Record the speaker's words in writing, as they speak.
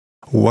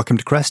Welcome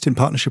to Crest in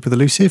partnership with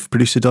Elusive.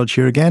 Producer Dodge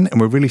here again, and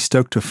we're really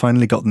stoked to have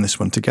finally gotten this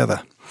one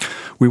together.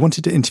 We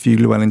wanted to interview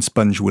Llywelyn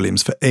Sponge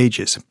Williams for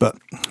ages, but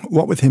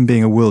what with him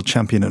being a world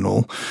champion and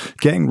all,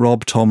 getting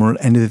Rob, Tom or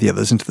any of the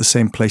others into the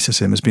same place as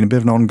him has been a bit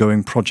of an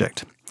ongoing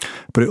project.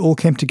 But it all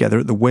came together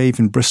at the Wave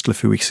in Bristol a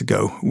few weeks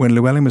ago when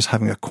Llywelyn was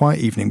having a quiet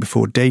evening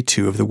before day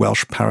 2 of the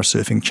Welsh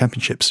Parasurfing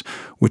Championships,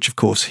 which of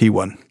course he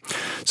won.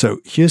 So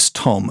here's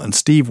Tom and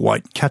Steve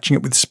White catching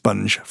up with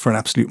Sponge for an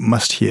absolute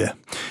must-hear.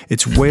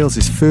 It's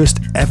Wales'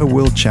 first ever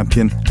world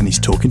champion and he's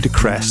talking to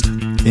Crest.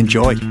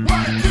 Enjoy!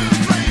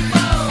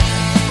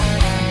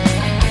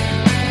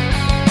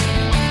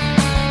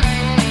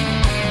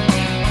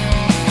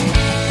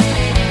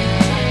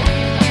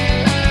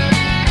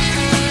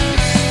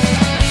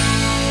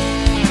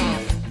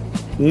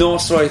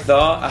 Noswaith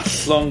dda a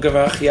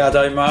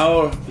llongyfarchiadau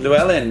mawr.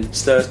 Llywelyn,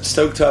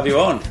 stoked to have you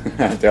on.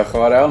 Diolch yn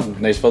fawr iawn,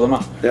 neis bod yma.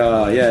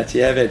 Yeah,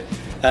 ti hefyd.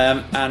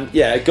 And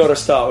yeah, got to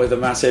start with a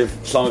massive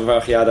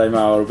llongyfarchiadau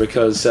mawr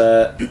because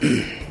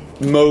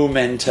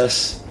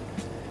momentous.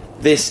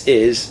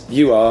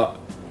 You are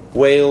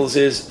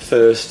Wales'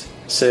 first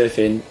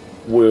surfing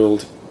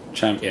world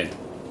champion.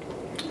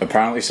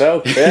 Apparently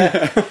so.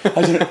 Yeah.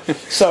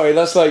 Sorry,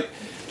 that's like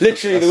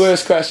literally the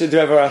worst question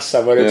to ever ask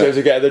someone in terms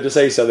of getting them to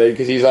say something,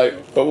 because he's like,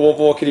 but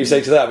what can you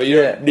say to that? But you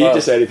don't need to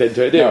say anything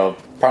to it, do you? No,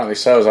 apparently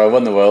so. So I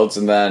won the Worlds,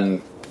 and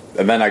then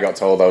I got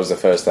told I was the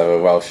first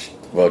ever Welsh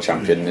world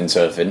champion in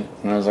surfing,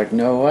 and I was like,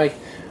 no way.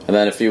 And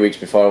then a few weeks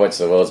before I went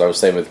to the Worlds, I was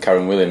staying with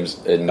Karen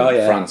Williams in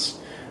France,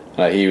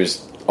 and he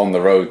was on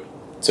the road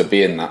to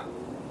be in that,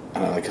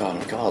 and I'm like, oh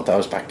my god, that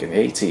was back in the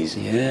 80s,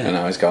 and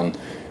I was gone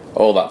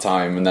all that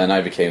time, and then I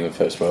became the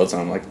first Worlds,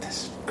 and I'm like,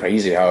 this is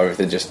crazy how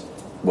everything just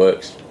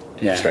works.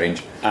 Yeah.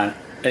 Strange. And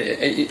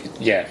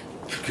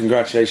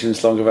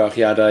congratulations,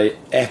 Llongyfarchiadau.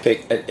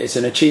 Epic. It's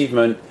an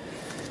achievement.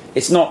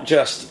 It's not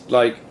just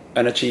like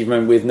an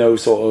achievement with no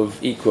sort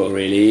of equal,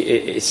 really.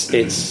 It's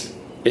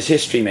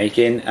history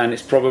making, and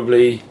it's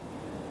probably,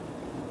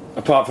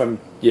 apart from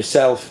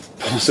yourself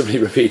possibly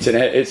repeating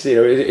it, it's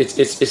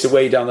a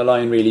way down the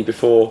line really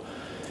before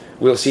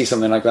we'll see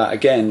something like that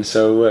again.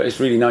 So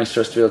it's really nice for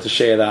us to be able to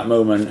share that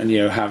moment and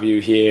have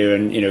you here,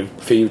 and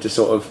for you to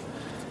sort of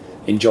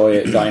enjoy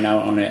it, dine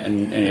out on it,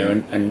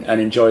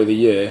 and enjoy the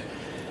year.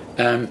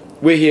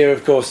 We're here,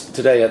 of course,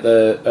 today at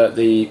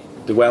the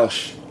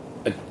Welsh.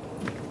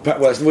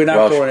 We're now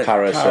Welsh calling it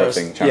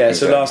Parasurfing Championship. Yeah,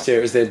 so last year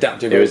it was the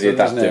adaptive. It was the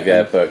adaptive,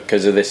 yeah. But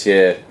because of this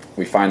year,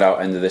 we find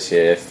out end of this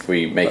year if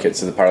we make it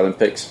to the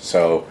Paralympics.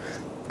 So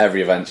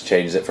every event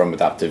changes it from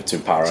adaptive to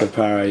para. To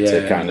para,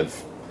 yeah. To kind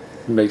of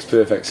makes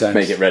perfect sense.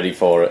 Make it ready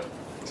for it.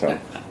 So.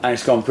 And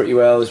it's gone pretty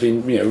well. It's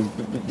been,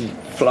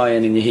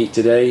 flying in your heat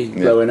today,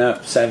 blowing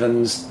up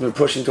 7s. We're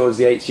pushing towards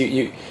the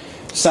 8s.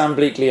 Sam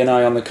Bleakley and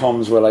I on the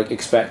comms were like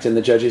expecting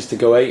the judges to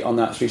go 8 on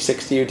that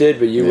 360 you did,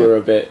 but you were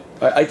a bit.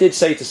 I did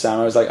say to Sam,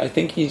 I was like, I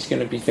think he's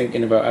going to be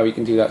thinking about how he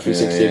can do that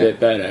 360 a bit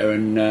better.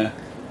 And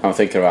I'm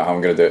thinking about how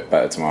I'm going to do it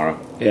better tomorrow.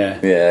 Yeah.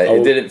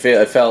 It didn't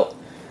feel. It felt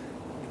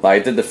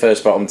like I did the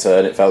first bottom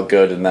turn. It felt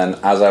good, and then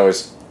as I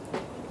was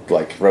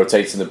like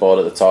rotating the board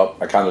at the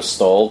top, I kind of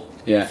stalled.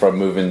 Yeah. From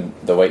moving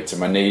the weight to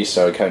my knees,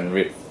 so it kind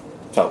of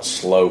felt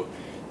slow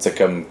to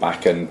come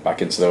back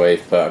into the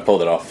wave, but I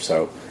pulled it off.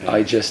 So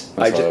that's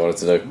what I wanted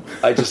to do.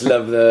 I just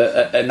love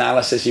the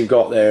analysis you've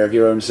got there of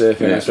your own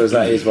surfing. Yeah. I suppose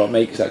that is what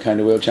makes that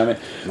kind of world champion.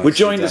 We're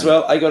joined as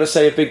well. I got to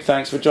say a big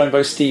thanks. We're joined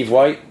by Steve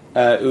White,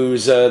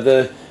 who's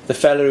the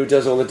fella who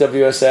does all the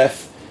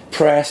WSF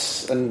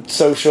press and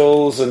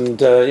socials, and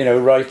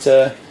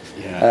writer.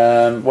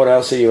 Yeah. What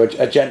else are you?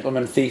 A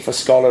gentleman, thief, a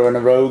scholar, and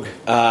a rogue?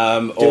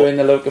 Doing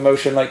the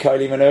locomotion like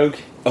Kylie Minogue?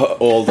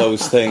 All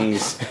those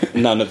things.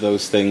 None of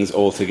those things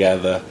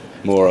altogether,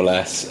 more or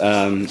less.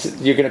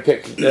 You're going to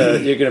pick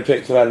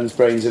Llywelyn's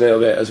brains a little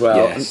bit as well.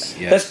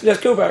 Yes.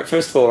 Let's go back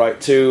first of all, right,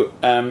 to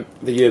the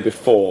year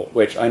before,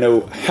 which I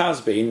know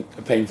has been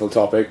a painful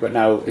topic, but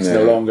now it's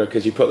no longer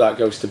because you put that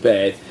ghost to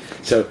bed.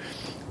 So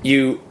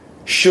you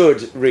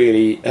should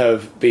really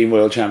have been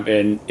world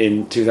champion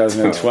in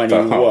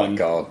 2021. Oh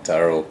god,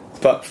 terrible.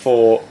 But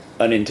for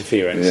an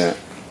interference. Yeah.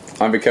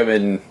 I'm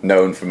becoming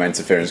known for my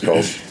interference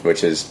calls,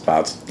 which is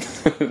bad.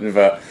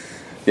 But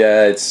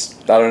yeah,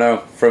 I don't know,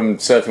 from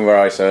surfing where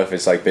I surf,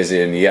 it's like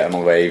busy and you get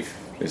on a wave,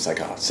 it's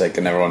like, oh, sick,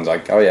 and everyone's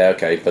like, oh yeah,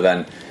 okay. But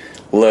then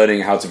learning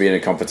how to be in a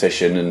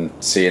competition and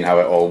seeing how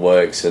it all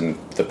works, and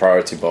the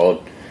priority board,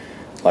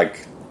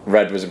 like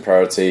Red was in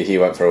priority, he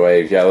went for a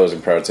wave, Yellow was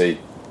in priority,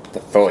 I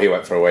thought he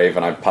went for a wave,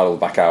 and I paddled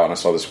back out and I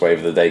saw this wave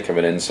of the day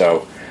coming in,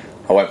 so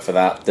I went for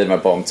that, did my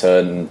bottom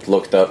turn and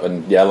looked up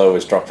and Yellow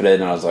was dropping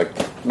in, and I was like,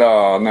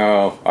 oh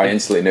no. I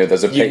instantly knew.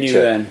 There's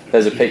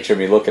a picture of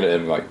me looking at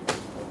him like,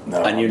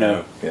 no. And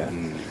Yeah.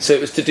 So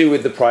it was to do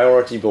with the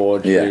priority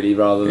board really,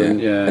 rather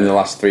than in the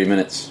last 3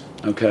 minutes.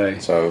 Okay.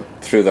 So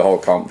through the whole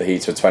comp, the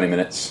heats were 20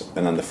 minutes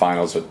and then the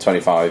finals were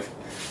 25.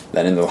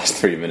 Then in the last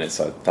 3 minutes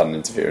I had an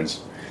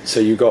interference. So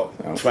you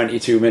got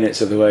 22 minutes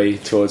of the way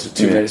towards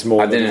 2 minutes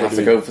more. I didn't have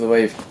to go for the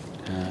wave.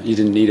 You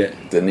didn't need it.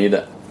 Didn't need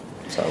it.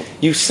 So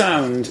you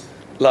sound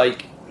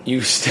like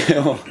you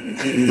still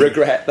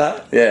regret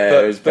that.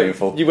 Yeah, it was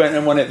painful. You went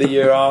and won it the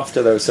year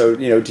after, though. So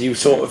do you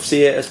sort of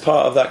see it as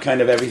part of that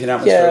kind of everything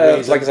happens for a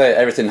reason? Like I say,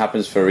 everything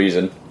happens for a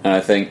reason, and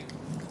I think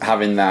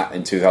having that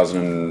in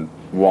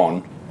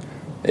 2001,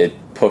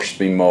 it pushed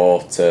me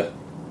more to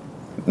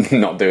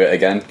not do it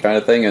again, kind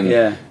of thing,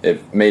 and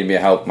it made me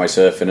help my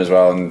surfing as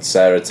well. And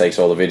Sarah takes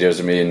all the videos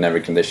of me in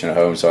every condition at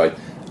home, so I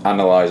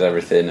analyse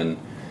everything and.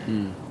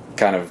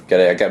 Kind of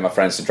I get my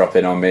friends to drop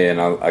in on me,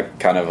 and I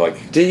kind of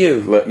like. Do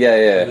you?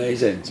 Yeah.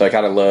 Amazing. So I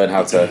kind of learn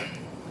how to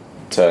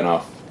turn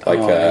off. Like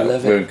we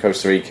were in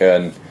Costa Rica,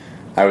 and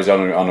I was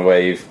on a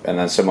wave, and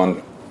then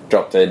someone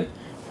dropped in,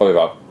 probably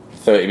about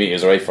 30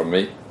 meters away from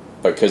me,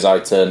 but because I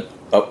turned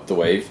up the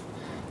wave,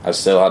 I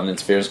still had an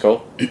interference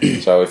call.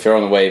 So if you're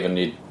on the wave and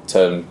you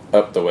turn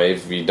up the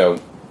wave, you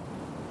don't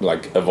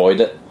like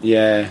avoid it.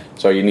 Yeah.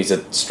 So you need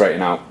to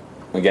straighten out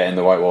and get in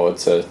the white water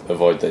to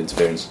avoid the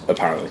interference,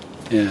 apparently.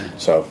 Yeah.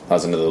 So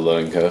that's another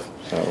learning curve.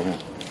 So, yeah.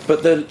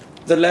 But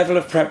the level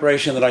of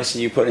preparation that I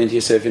see you putting into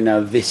your surfing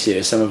now this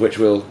year, some of which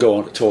we'll go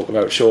on to talk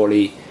about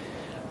shortly,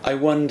 I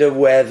wonder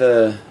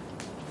whether,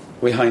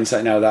 with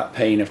hindsight now, that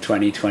pain of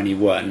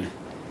 2021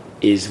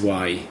 is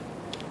why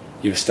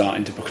you're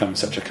starting to become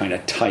such a kind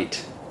of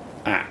tight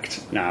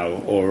act now,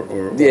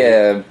 or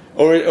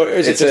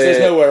is it just there's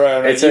nowhere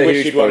around? It's you a wish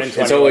huge you'd won in push.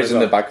 It's always in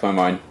well. the back of my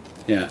mind.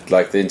 Yeah.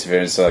 Like the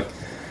interference, like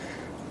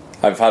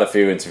I've had a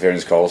few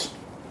interference calls,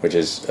 which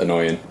is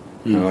annoying.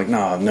 And I'm like,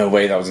 no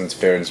way that was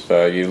interference.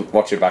 But you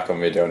watch it back on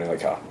video and you're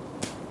like,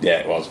 yeah,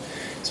 it was.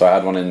 So I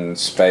had one in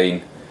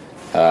Spain.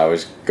 I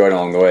was going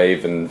along the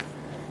wave and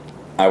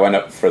I went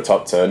up for a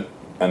top turn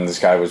and this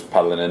guy was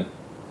paddling in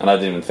and I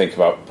didn't even think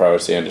about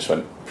priority and just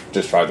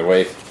ride the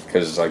wave.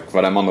 Because like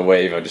when I'm on the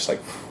wave, I'm just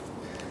like,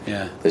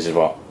 this is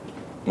what,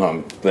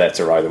 I'm there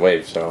to ride the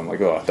wave. So I'm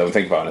like, I don't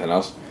think about anything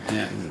else.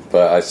 Yeah.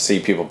 But I see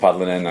people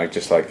paddling in, I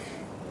just like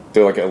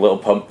do like a little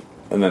pump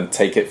and then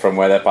take it from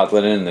where they're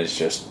paddling in, and it's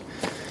just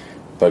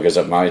buggers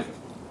up my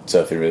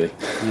surfing, really.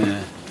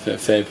 Yeah,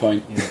 fair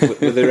point.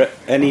 Were there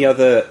any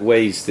other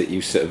ways that you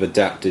sort of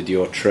adapted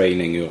your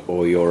training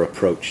or your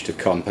approach to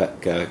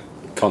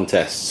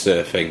contest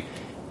surfing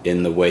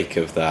in the wake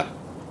of that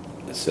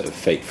sort of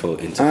fateful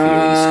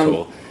interference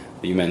call?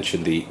 You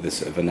mentioned the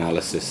sort of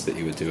analysis that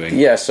you were doing.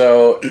 Yeah,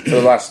 so for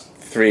the last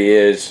 3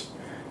 years,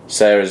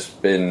 Sarah's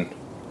been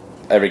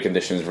every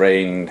conditions,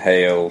 rain,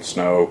 hail,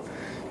 snow,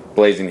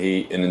 blazing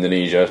heat in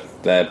Indonesia.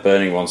 They're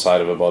burning one side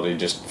of her body,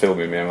 just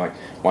filming me. I'm like,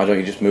 why don't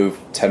you just move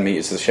 10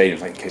 metres to the shade? I'm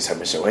like, in case I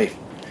miss a wave.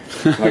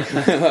 Like,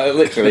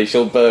 literally,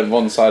 she'll burn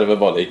one side of her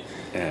body.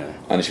 Yeah.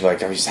 And she'll be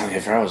like, I'm just standing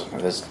here for hours. I'm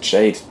like, there's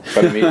shade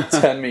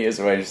 10 metres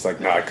away. And she's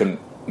like, no, I couldn't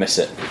miss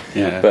it.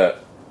 Yeah.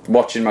 But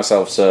watching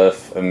myself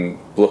surf and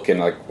looking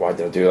like, why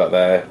did I do that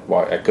there?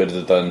 Why I could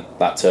have done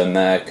that turn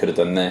there, could have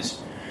done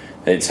this.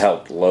 It's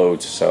helped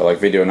loads. So, like,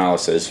 video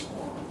analysis,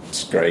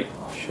 it's great.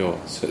 Sure.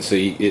 So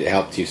it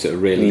helped you sort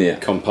of really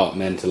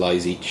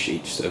compartmentalise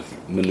each sort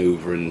of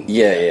manoeuvre and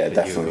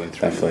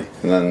definitely.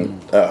 And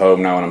then at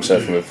home now when I'm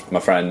surfing with my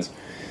friends,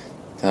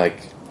 like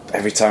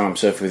every time I'm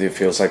surfing with you, it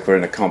feels like we're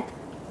in a comp,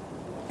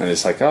 and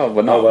it's like,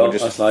 we're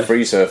just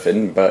free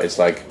surfing, but it's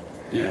like,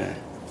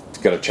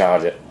 got to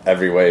charge it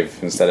every wave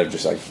instead of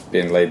just like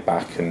being laid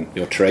back and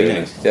you're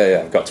training.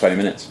 I've got 20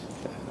 minutes,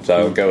 so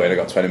I'll go in. I've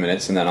got 20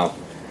 minutes, and then I'll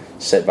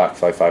sit back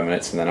for like 5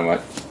 minutes, and then I'm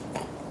like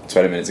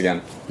 20 minutes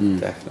again.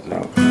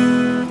 Definitely.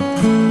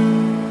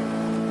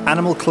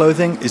 Animal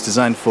clothing is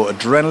designed for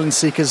adrenaline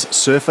seekers,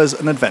 surfers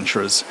and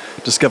adventurers.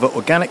 Discover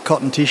organic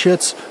cotton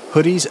t-shirts,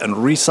 hoodies and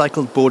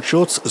recycled board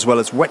shorts, as well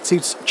as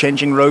wetsuits,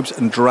 changing robes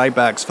and dry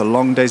bags for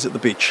long days at the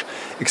beach.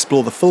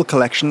 Explore the full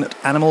collection at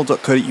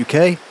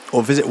animal.co.uk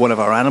or visit one of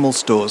our animal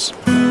stores.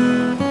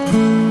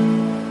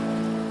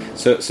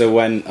 So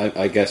when,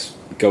 I guess,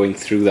 going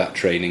through that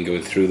training,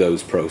 going through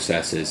those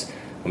processes,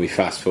 and we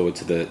fast forward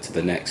to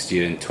the next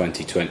year in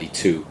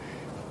 2022,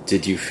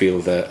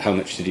 how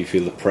much did you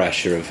feel the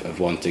pressure of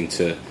wanting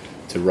to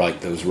right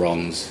those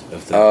wrongs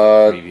of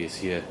the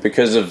previous year?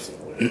 Because of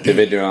the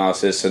video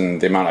analysis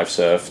and the amount I've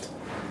surfed,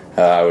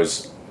 I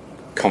was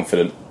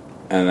confident.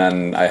 And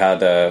then I had,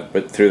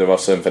 through the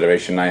Ross Surf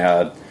Federation, I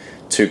had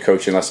 2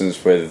 coaching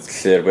lessons with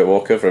Llywelyn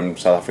Walker from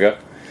South Africa,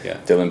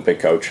 the Olympic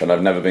coach, and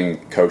I've never been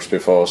coached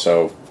before,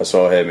 so I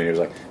saw him and he was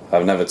like,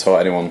 I've never taught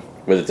anyone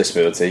with a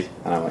disability,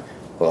 and I'm like,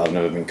 well, I've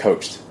never been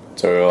coached.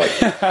 So we were like,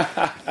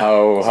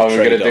 how are we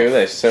going to do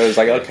this? So it was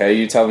like, okay,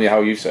 you tell me how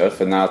you surf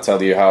and I'll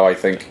tell you how I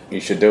think you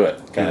should do it,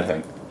 kind of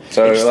thing.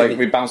 So like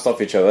we bounced off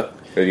each other.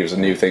 It was a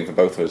new thing for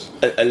both of us.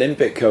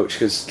 Olympic coach,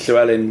 because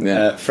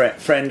Llywelyn,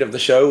 friend of the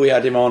show, we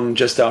had him on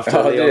just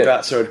after Leo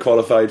Gatzer had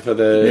qualified for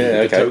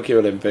the Tokyo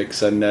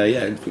Olympics, and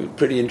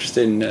pretty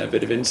interesting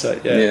bit of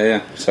insight.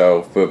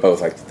 So we were both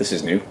like, this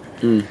is new.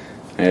 And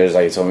he was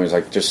like, he told me, he was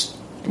like, just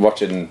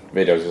watching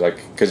videos, he was like,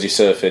 because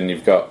you're surfing,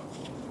 you've got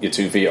your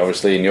 2 feet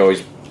obviously, and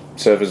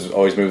surfers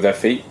always move their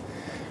feet,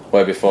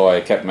 where before I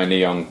kept my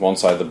knee on one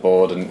side of the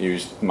board and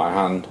used my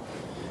hand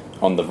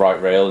on the right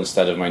rail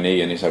instead of my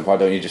knee, and he said, why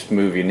don't you just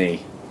move your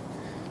knee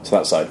to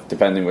that side,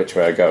 depending which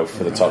way I go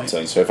for the top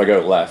turn. So if I go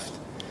left,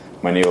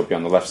 my knee will be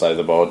on the left side of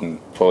the board and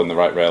pulling the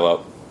right rail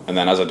up. And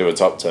then as I do a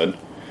top turn,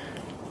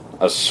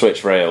 I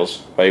switch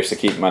rails. But I used to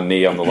keep my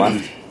knee on the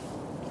left.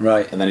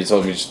 Right. And then he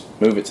told me just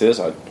move it to this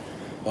side.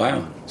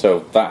 Wow. So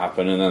that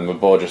happened, and then the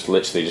board just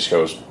literally just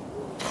goes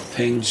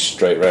Ping.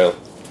 straight rail.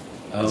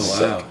 Oh,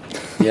 Sick. wow.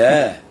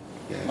 Yeah.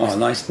 Oh,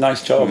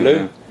 nice job,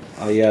 Lou.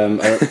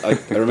 I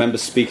remember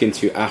speaking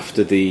to you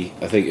after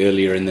I think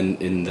earlier in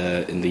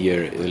the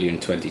year, earlier in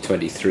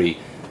 2023,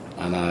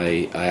 and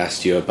I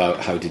asked you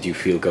about how did you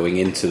feel going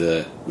into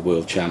the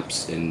World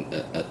Champs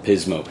at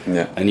Pismo,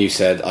 and you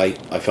said I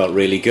felt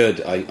really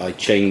good. I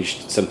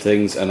changed some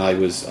things, and I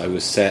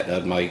was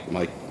set.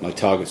 My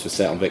targets were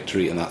set on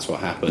victory, and that's what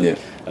happened. Yeah.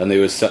 And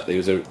there was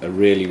a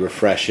really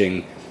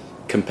refreshing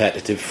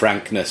competitive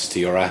frankness to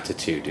your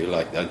attitude. You're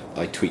like,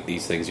 I tweet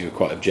these things. You were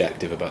quite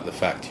objective about the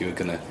fact you were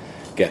going to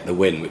get the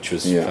win, which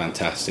was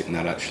fantastic, and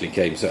that actually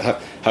came. So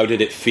how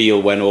did it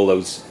feel when all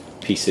those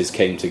pieces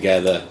came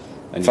together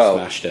and you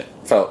smashed it?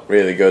 Felt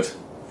really good.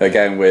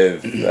 Again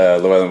with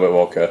Llywelyn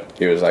Whitwalker,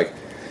 he was like,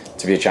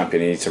 to be a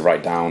champion you need to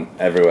write down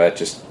everywhere,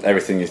 just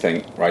everything you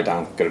think, write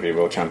down, got to be a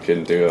world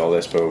champion, do all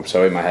this, boom.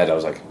 So in my head I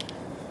was like,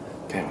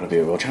 okay, I want to be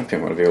a world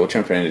champion,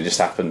 and it just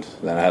happened.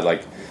 Then I had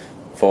like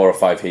 4 or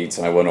 5 heats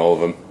and I won all of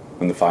them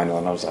in the final,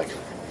 and I was like,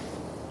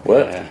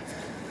 what? Yeah.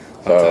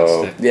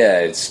 So Fantastic. yeah,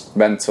 it's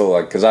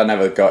mental, because I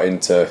never got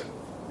into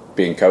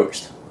being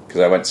coached, because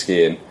I went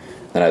skiing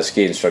and I had a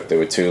ski instructor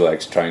with 2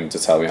 legs trying to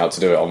tell me how to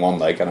do it on 1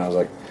 leg, and I was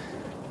like,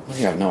 well,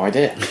 you have no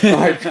idea.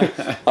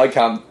 I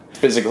can't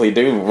physically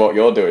do what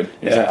you're doing.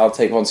 He's like, I'll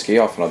take 1 ski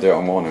off and I'll do it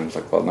on 1, and it's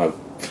like, well, no,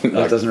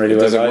 That doesn't really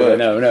work either.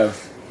 No.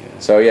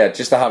 So yeah,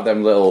 just to have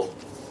them little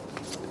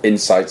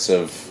insights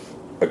of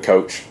a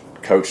coach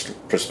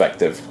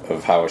perspective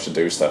of how I should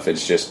do stuff,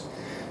 it's just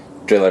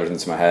drill everything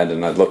into my head,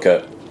 and I'd look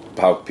at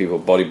how people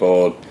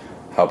bodyboard,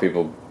 how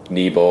people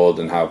kneeboard,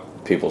 and how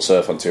people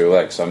surf on 2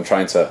 legs. So I'm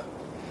trying to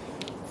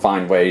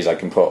find ways I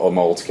can put them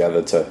all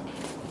together to.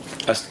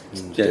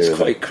 It's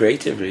quite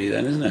creative, really,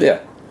 then, isn't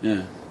it?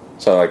 Yeah.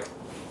 So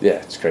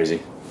it's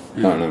crazy.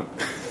 I don't know.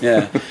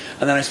 Yeah,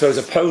 and then I suppose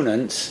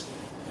opponents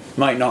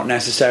might not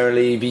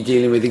necessarily be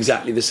dealing with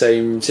exactly the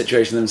same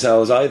situation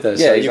themselves either.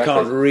 So you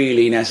can't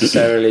really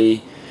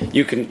necessarily.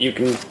 You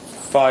can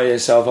fire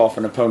yourself off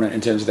an opponent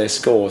in terms of their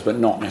scores, but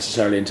not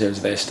necessarily in terms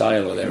of their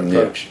style or their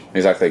approach. Yeah,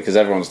 exactly, because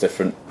everyone's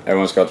different.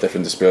 Everyone's got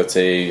different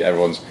disability.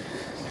 Everyone's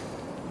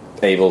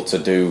able to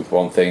do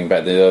one thing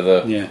better than the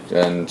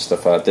other, and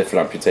stuff like that,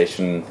 different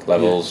amputation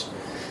levels.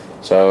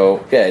 Yeah.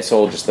 So yeah, it's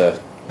all just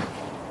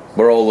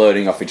we're all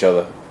learning off each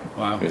other.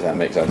 Wow, if that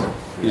makes sense.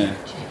 Yeah,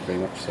 very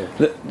much so.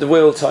 The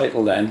world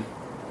title, then.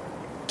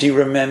 Do you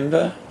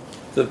remember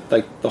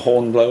the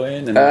horn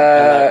blowing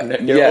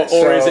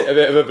or is it a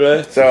bit of a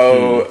blur?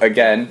 So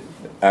again,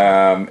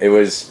 it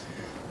was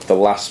the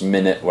last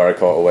minute where I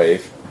caught a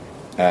wave.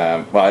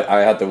 I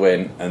had the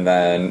win, and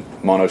then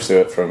Mono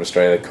Stewart from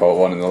Australia caught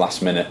one in the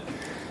last minute.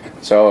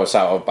 So I was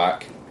out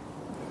back,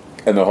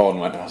 and the horn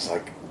went, and I was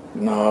like,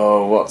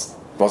 no,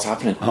 what's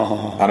happening?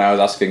 And I was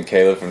asking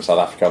Caleb from South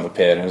Africa on the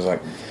pier, and he was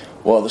like,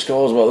 what are the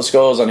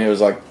scores? And he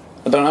was like,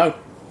 I don't know.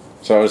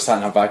 So I was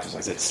standing out back, I was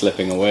like, is it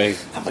slipping away?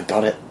 Have I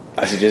got it?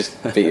 I should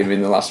just beat him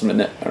in the last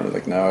minute. And I was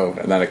like, no.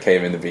 And then I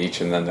came in the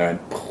beach, and then they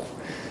went, poof,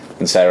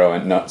 and Sarah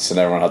went nuts, and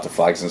everyone had the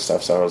flags and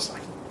stuff. So I was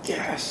like,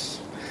 yes.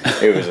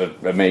 It was an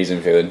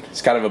amazing feeling.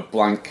 It's kind of a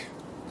blank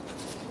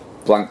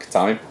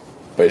time,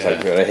 but it's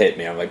like when it hit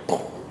me, I'm like,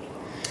 poof.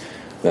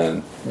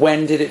 Then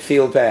when did it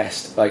feel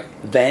best? Like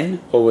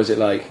then, or was it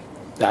like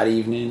that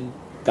evening,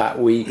 that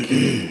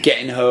week,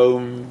 getting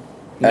home?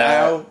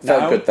 Felt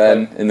good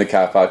then in the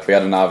car park. We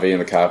had an RV in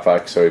the car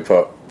park, so we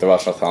put the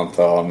Welsh National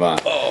Anthem on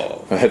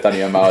that.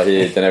 Danny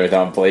O'Malley and everything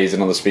on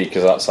blazing on the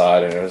speakers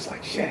outside, and it was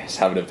like, yes,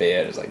 having a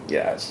beer. It was like,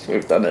 yes,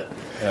 we've done it.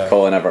 Yeah.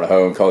 Calling everyone at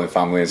home, calling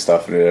family and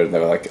stuff, and they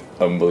were like,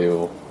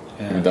 unbelievable.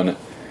 Yeah. We've done it.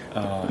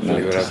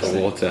 We were out the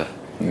water.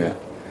 Yeah.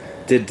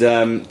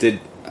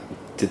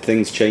 Did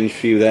things change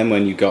for you then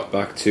when you got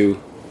back to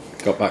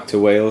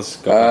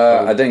Wales?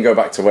 I didn't go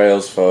back to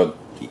Wales for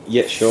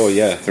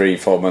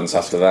 3-4 months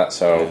after that.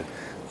 So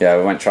we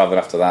went travelling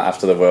after that.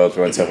 After the Worlds,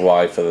 we went to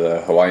Hawaii for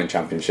the Hawaiian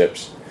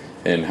Championships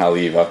in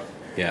Haleiwa.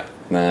 Yeah.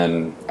 And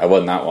then I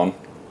won that one.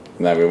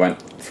 And then we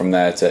went from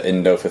there to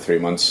Indo for 3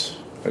 months.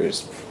 It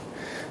was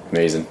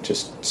amazing,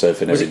 just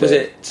surfing every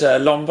day. Was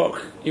it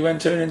Lombok you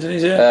went to in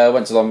Indonesia?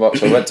 Went to Lombok,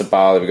 so we went to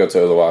Bali, we go to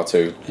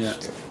Uluwatu. Yeah.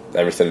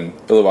 Everything.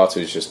 Uluwatu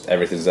is just,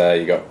 everything's there.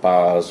 You got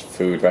bars,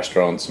 food,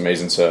 restaurants,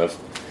 amazing surf.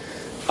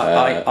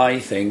 I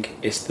think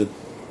it's the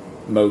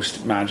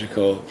most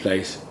magical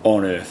place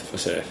on earth for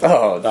surf.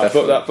 Oh, that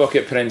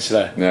Phuket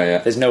Peninsula. Yeah.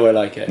 There's nowhere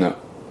like it. No,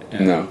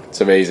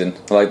 it's amazing.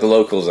 Like the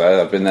locals there,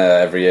 I've been there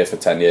every year for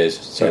 10 years,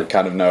 so I've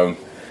kind of known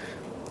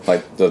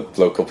like the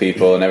local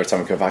people, and every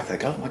time I go back, they're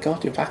like, oh my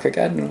god, you're back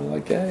again. And I'm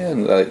like, yeah.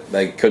 And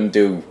they couldn't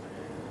do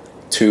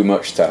too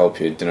much to help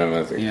you. Do you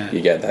know?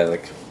 You get there,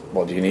 like,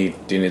 what do you need?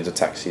 Do you need a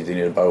taxi? Do you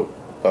need a boat?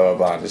 Blah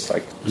blah blah. Just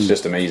like it's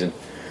just amazing.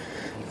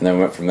 And then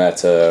we went from there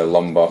to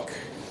Lombok.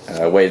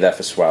 Waited there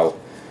for swell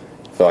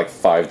for like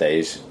 5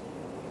 days.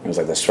 It was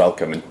like, there's swell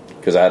coming.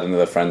 because I had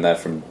another friend there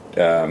from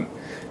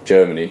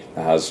Germany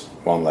that has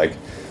one leg.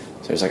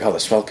 So he was like, oh, the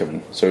swell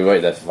coming. So we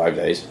waited there for 5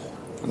 days,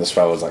 and the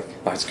swell was like,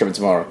 oh, it's coming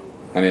tomorrow.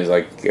 And he was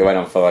like, it went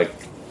on for like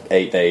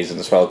 8 days, and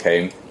the swell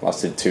came,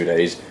 lasted 2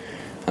 days,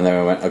 and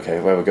then we went, okay,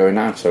 where are we going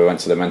now? So we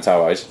went to the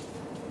Mentawais.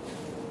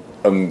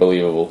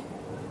 Unbelievable.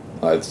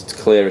 Like, it's the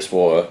clearest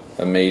water,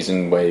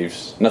 amazing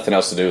waves, nothing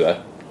else to do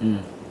there.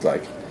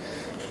 Like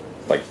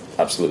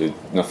absolutely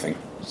nothing.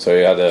 So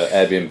you had an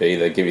Airbnb,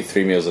 they give you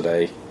 3 meals a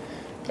day,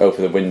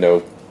 open the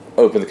window,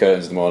 open the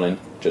curtains in the morning,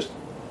 just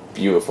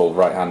beautiful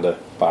right-hander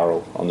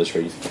barrel on this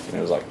reef, and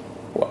it was like,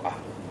 wow.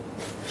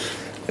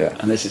 Yeah.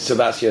 And so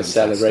that's your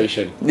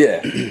celebration.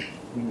 Yeah.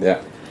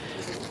 Yeah.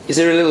 Is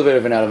there a little bit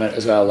of an element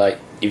as well, like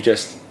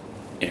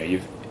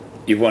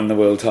you've won the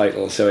world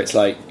title, so it's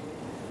like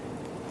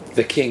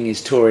the king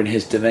is touring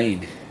his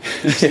domain?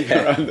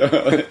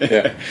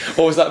 Yeah.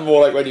 Or was that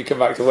more like when you come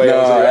back to Wales? No,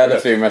 I had a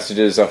few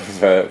messages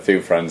off a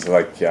few friends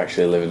like, you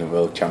actually live in a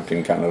world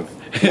champion kind of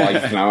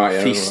life now, aren't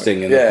you?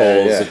 Feasting in the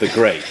halls of the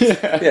great.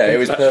 Yeah, it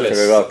was perfect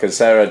as well, because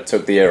Sarah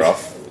took the year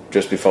off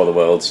just before the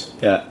Worlds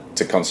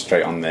to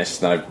concentrate on this.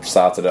 Then I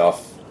started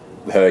off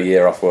her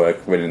year off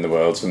work winning the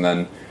Worlds, and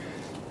then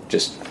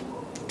just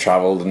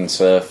travelled and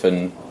surfed,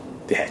 and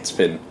it's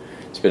been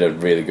a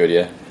really good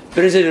year.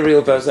 But is it a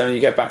real buzz then when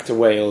you get back to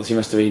Wales? You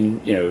must have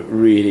been,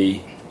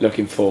 really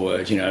looking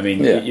forward.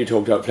 You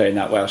talked about playing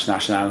that Welsh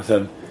national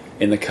anthem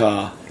in the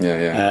car,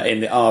 in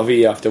the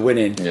RV after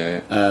winning.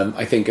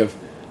 I think of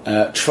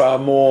Tra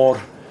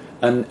Môr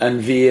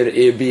and Vir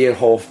y Bir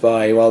Hoff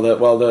by, while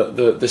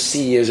the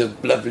sea is a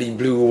lovely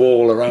blue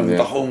wall around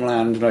the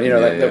homeland.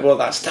 Well,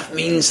 that stuff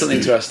means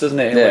something to us, doesn't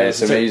it?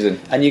 It's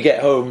amazing. And you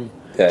get home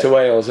to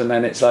Wales, and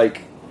then it's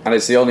like. And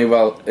it's the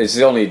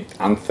only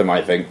anthem,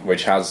 I think,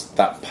 which has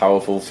that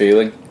powerful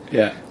feeling.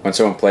 Yeah. When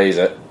someone plays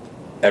it,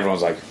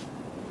 everyone's like,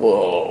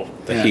 whoa.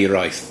 The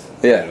Hiraeth.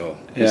 Yeah.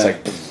 It's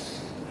like,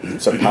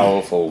 it's a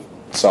powerful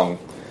song.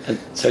 And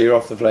so you're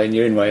off the plane,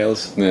 you're in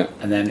Wales. Yeah.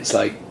 And then it's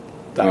like,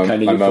 that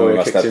kind of my mum and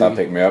my euphoria stepdad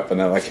picked me up, and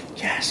they're like,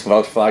 yes,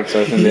 Welsh flags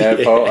out in the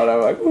airport. And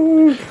I'm like,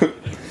 ooh.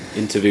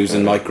 Interviews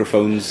and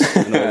microphones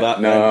and all that.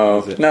 No,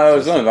 it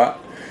was none of that.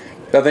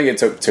 I think it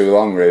took too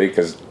long, really,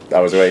 because I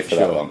was away for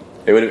that long.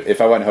 It would, if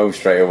I went home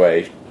straight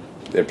away,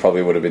 it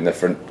probably would have been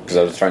different, because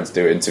I was trying to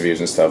do interviews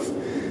and stuff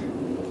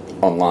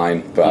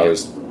online, but I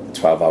was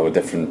 12-hour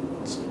different,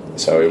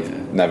 so it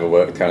never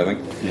worked, kind of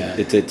thing. Yeah,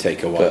 it did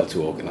take a while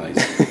to organise.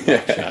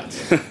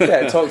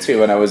 I talked to you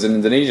when I was in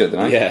Indonesia,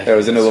 didn't I? Yeah, I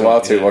was in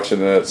Uluwatu watching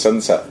the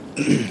sunset,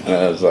 and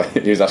I was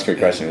like, he was asking me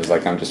a question. He was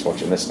like, "I'm just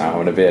watching this now. I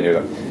want to be." And he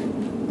was like,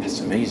 "That's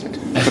amazing."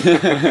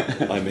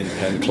 I'm in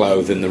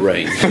Penclouth in the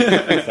rain.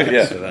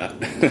 Thanks for that.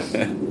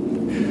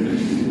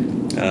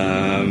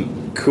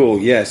 Cool.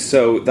 Yeah.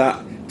 So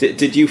that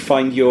did you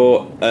find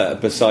your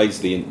besides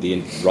the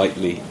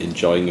rightly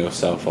enjoying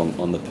yourself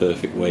on the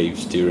perfect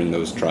waves during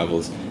those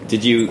travels?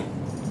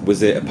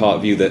 Was it a part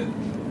of you that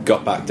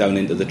got back down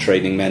into the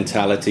training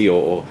mentality,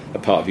 or a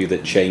part of you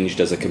that changed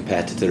as a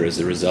competitor as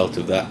a result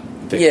of that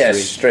victory? Yeah,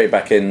 straight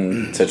back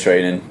into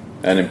training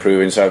and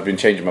improving. So I've been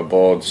changing my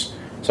boards.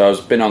 So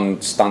I've been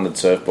on standard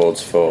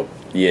surfboards for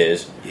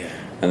years. Yeah.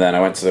 And then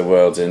I went to the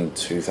Worlds in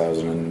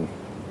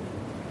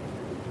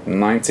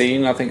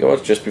 2019, I think it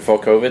was, just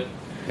before COVID.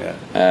 Yeah.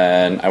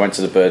 And I went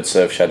to the Bird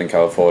Surf Shed in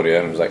California,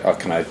 and I was like, "Oh,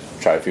 can I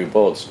try a few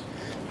boards?"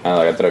 And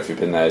I don't know if you've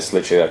been there. It's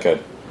literally like a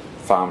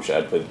farm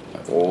shed with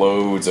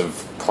loads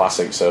of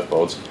classic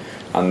surfboards,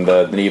 and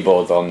the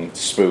kneeboard on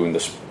Spoon,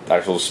 the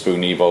actual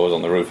Spoon kneeboard was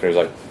on the roof. And he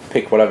was like,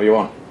 "Pick whatever you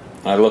want."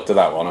 And I looked at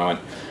that one. I went,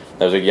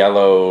 "There's a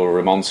yellow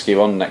Rimonsky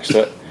one next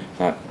to it.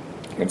 I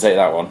can take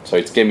that one." So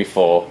he gave me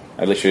 4.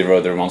 I literally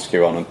rode the Rimonsky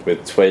one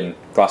with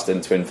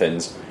glassed-in twin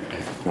fins,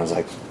 and I was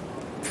like,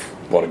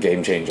 "What a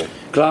game changer!"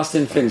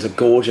 Glassed-in fins are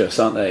gorgeous,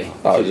 aren't they?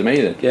 Oh, it was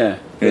amazing. Yeah.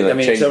 I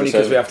mean, it's only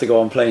because we have to go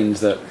on planes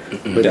that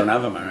we don't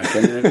have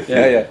American.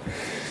 Yeah.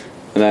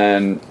 And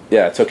then,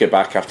 I took it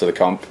back after the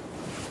comp.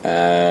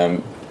 I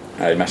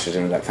messaged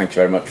him like, "Thank you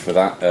very much for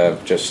that.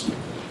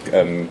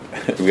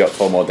 We got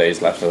 4 more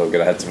days left, so we're going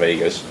to head to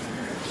Vegas."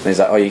 And he's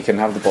like, "Oh, you can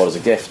have the board as a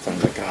gift." I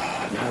was like,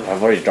 "Oh, no,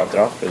 I've already dropped it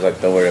off." He was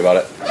like, "Don't worry about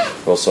it.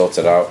 We'll sort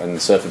it out." And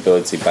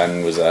Surfability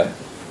Ben was there.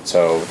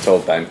 So I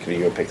told Ben, "Can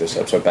you go pick this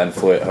up?" So Ben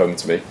flew it home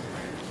to me.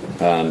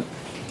 And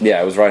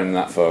I was riding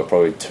that for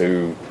probably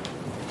 2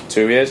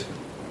 years.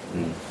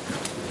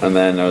 And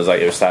then I was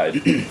like, it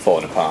started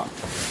falling apart.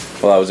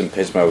 Well, I was in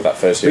Pismo that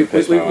first year.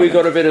 We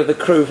got a bit of the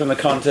crew from the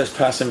contest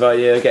passing by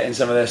here, getting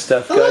some of their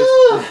stuff, guys.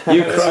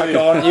 You crack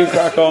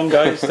on,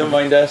 guys. Don't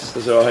mind us.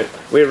 It's all right.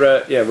 We're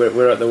at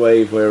the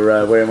Wave.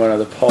 We're in one of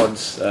the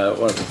pods,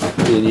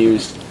 being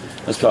used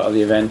as part of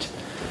the event.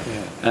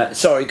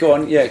 Sorry, go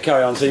on. Yeah,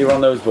 carry on. So you were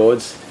on those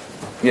boards.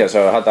 Yeah,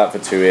 so I had that for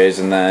 2 years,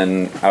 and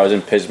then I was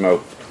in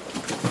Pismo.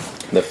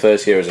 The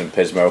first year I was in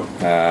Pismo.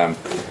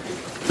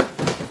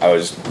 I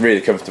was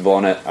really comfortable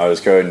on it. I was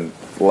going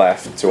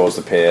left towards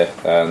the pier,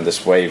 and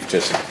this wave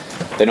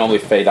they normally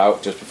fade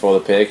out just before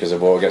the pier because the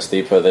water gets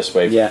deeper. This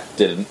wave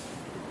didn't,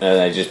 and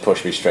they just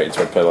pushed me straight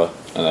into a pillar,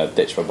 and I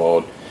ditched my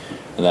board,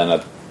 and then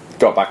I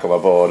got back on my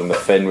board, and the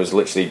fin was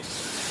literally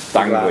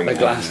dangling, The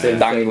glassed in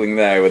dangling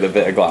there with a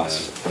bit of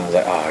glass. And I was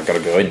like, I got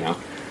to go in now.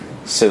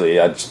 Silly,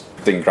 I just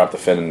didn't grab the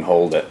fin and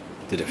hold it.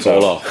 Did it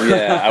fall off?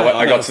 Yeah,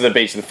 I got to the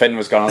beach and the fin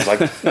was gone. I was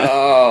like,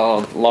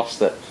 oh,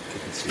 lost it.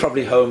 It's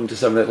probably home to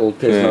some little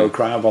pismo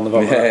crab on the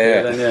bottom.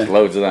 Yeah,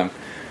 loads of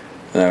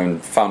them.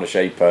 Found a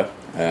shaper,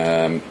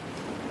 and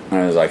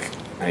I was like,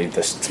 I need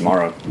this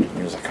tomorrow. And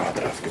he was like, I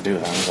don't know if I could do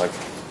that. I was like,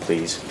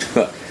 please.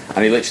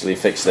 And he literally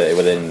fixed it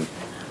within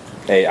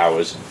 8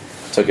 hours.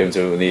 Took him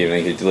to in the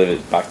evening. He delivered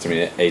it back to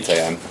me at 8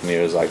 a.m. and he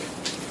was like,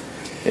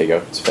 here you go,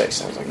 it's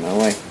fixed. I was like, no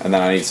way. And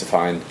then I need to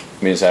find.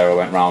 Me and Sarah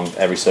went round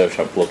every surf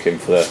shop looking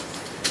for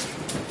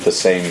the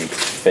same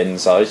fin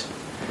size,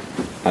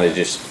 and it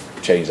just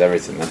changed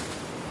everything then.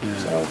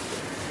 So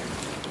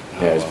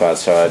it was bad.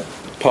 So I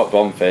popped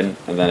one fin,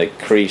 and then it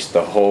creased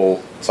the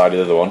whole side of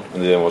the other one,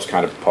 and the other one was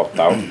kind of popped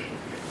out.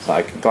 So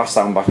I could glass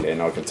that one back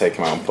in, or I could take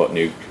them out and put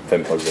new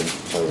fin plugs in.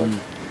 So I was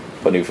like,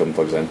 put new fin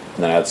plugs in,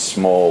 and then I had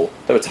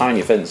they were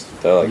tiny fins.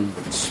 They were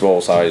like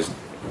small size,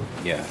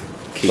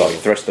 like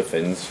thruster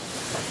fins,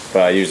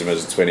 but I used them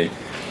as a twinny,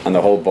 and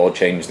the whole board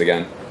changed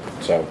again.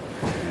 So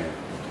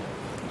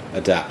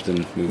adapt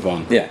and move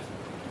on. Yeah,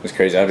 it was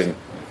crazy. I've been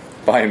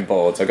buying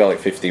boards. I've got like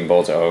 15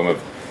 boards at home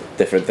of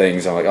different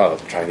things. I'm like, oh,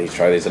 try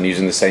these. I'm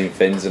using the same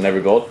fins in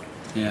every board.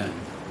 Yeah.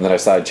 And then I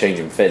started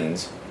changing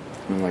fins.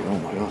 And I'm like, oh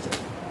my god, it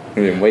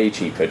would have been way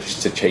cheaper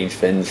just to change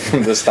fins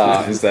from the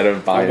start instead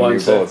of buying new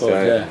boards.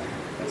 Yeah.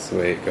 That's the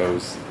way it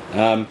goes.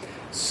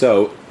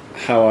 So,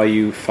 how are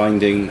you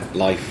finding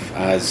life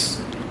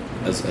as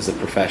a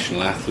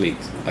professional athlete?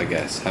 I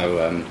guess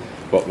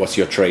what's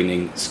your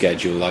training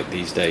schedule like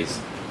these days?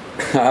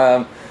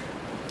 How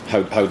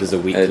does a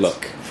week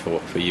look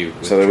for you?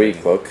 So the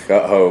week look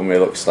at home, it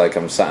looks like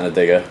I'm sat in a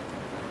digger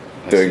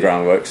doing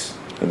groundworks,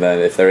 and then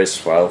if there is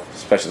swell,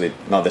 especially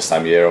not this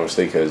time of year,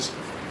 obviously because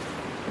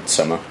it's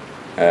summer.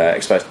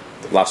 Expect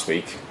last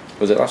week.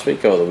 Was it last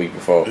week or the week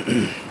before?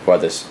 We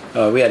had this.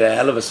 Oh, we had a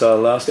hell of a swell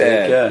last week.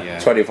 Yeah.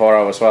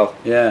 24-hour swell.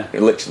 Yeah.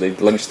 Literally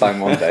lunchtime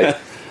one day,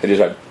 it just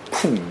went.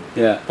 Boom.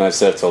 Yeah. And I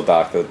surfed till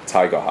dark. The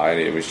tide got high, and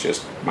it was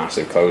just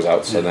massive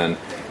closeouts. So then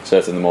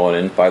surfed in the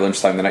morning. By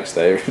lunchtime the next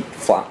day,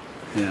 flat.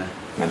 Yeah.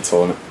 And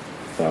torn.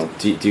 So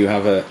do you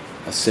have a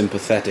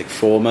sympathetic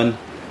foreman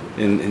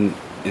in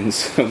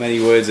so many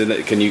words? And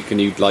can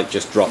you like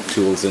just drop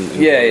tools and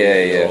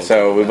yeah.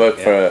 So we work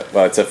for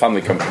it's a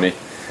family company.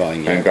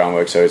 Fine, and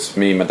groundwork. So it's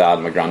me, my dad,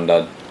 my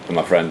granddad, and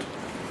my friend.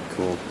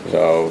 Cool.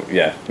 So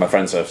yeah, my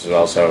friend surfs as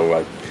well.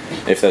 So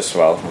if there's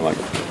swell, I'm like,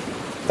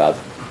 Dad,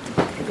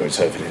 I'm going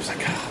surfing. He was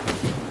like,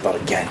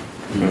 not again.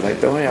 I was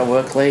like, don't worry, I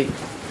work late.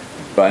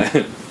 But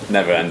I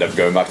never end up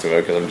going back to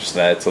work because I'm just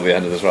there till the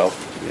end of the swell.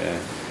 Yeah.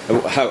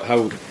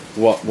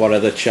 What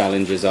other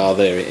challenges are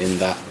there in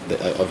that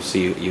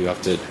obviously you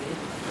have to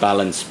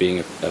balance being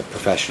a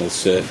professional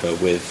surfer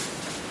with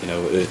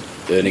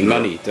earning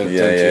money, don't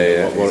you?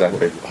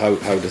 Exactly. How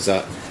do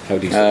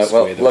you sort of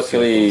sway those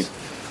luckily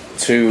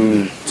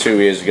circles? two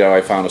years ago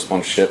I found a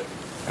sponsorship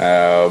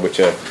which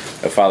a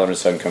father and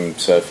son come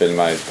surf in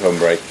my home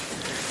break,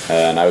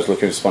 and I was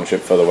looking for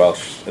sponsorship for the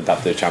Welsh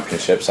Adaptive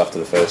Championships after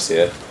the first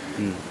year,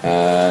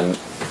 and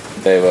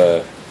they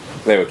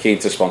were keen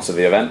to sponsor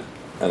the event,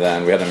 and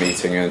then we had a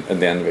meeting, and at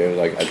the end of it was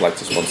like, I'd like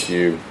to sponsor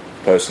you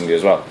personally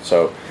as well.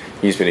 So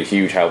he's been a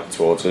huge help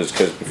towards us,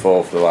 because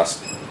before, for the last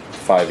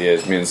 5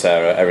 years, me and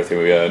Sarah, everything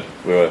we earned,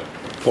 we were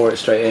pouring it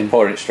straight into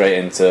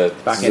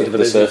the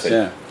business,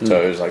 surfing.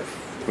 So it was like,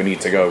 we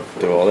need to go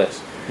do all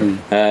this.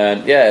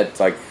 And it's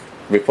like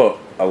we put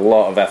a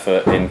lot of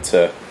effort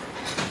into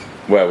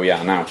where we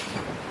are now.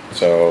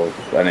 So,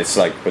 and it's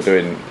like we're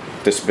doing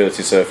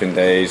disability surfing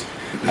days.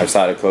 I've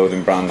started a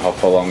clothing brand,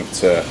 Hop Along,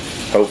 to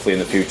hopefully in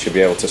the future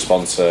be able to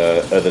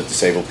sponsor other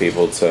disabled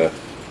people to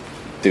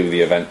do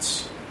the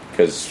events,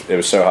 because it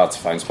was so hard to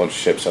find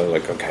sponsorships. So I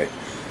was like, okay,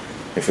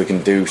 if we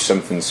can do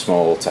something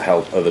small to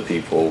help other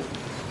people,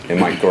 it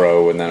might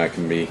grow, and then I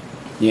can be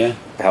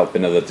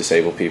helping other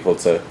disabled people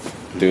to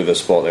do the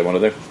sport they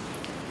want to do.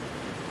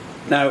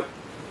 Now,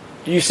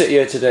 you sit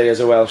here today as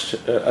a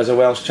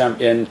Welsh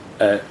champion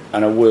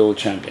and a world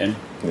champion,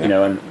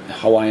 and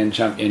Hawaiian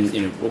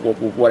champion,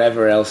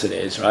 whatever else it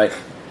is, right?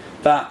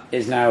 That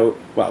is now,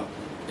 well,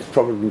 it's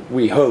probably,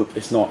 we hope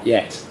it's not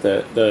yet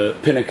the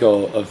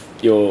pinnacle of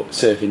your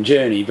surfing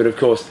journey, but of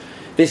course,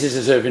 this is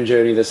a surfing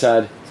journey that's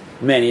had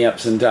many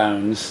ups and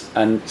downs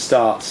and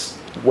starts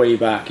way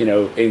back, in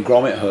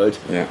Gromit-hood.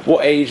 Yeah.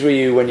 What age were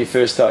you when you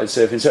first started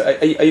surfing? So,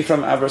 are you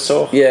from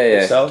Aberystwyth?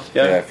 Yourself?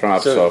 Yeah, from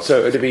Aberystwyth. So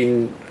it would have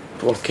been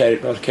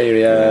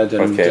Porthceiriad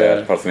and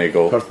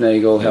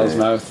Porthnagle,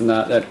 Hellsmouth, and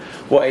that.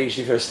 What age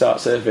did you first start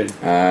surfing?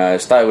 I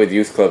started with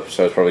youth club,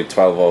 so I was probably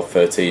 12 or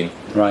 13.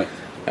 Right.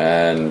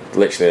 And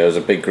literally, there was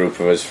a big group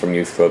of us from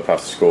youth club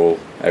after school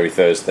every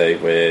Thursday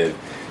with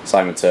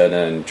Simon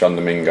Turner and John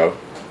Domingo.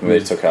 And they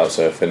took out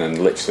surfing, and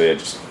literally,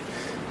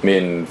 me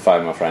and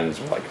 5 of my friends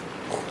were like,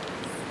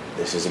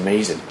 this is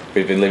amazing.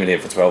 We've been living here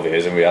for 12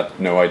 years and we had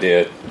no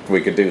idea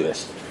we could do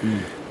this.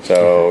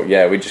 So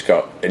we just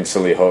got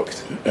instantly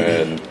hooked,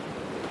 and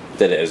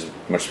did it as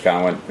much as I can.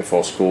 I went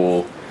before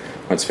school,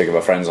 went to pick up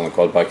my friends on the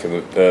quad bike in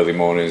the early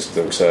mornings to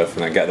go surf,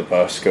 and then get the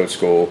bus, go to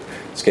school,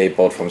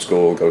 skateboard from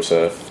school, go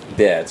surf.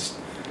 Yeah,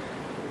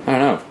 I don't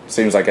know.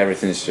 Seems like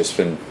everything's just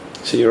been...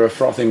 So you're a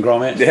frothing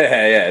grommet?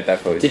 Yeah,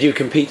 definitely. Did you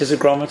compete as a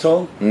grom at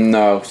all?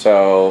 No,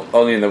 so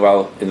only in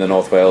the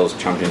North Wales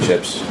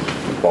Championships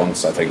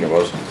once, I think it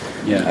was.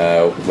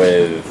 Yeah.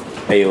 With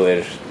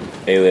Ayler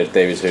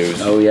Davies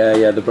Hughes. Oh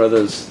yeah, the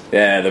brothers.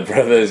 Yeah, the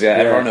brothers. Yeah,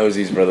 everyone knows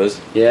these brothers.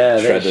 Yeah,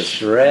 Shredders. they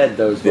shred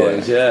those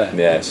boys.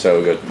 Yeah,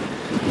 so good.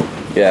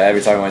 Yeah,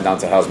 every time I went down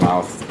to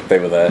Housemouth, they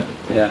were there.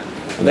 Yeah,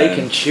 and they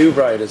can tube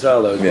ride as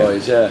well. Those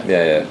boys.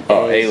 Yeah.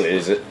 Oh, Ayler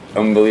is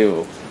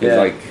unbelievable. He's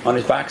like on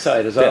his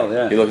backside as well.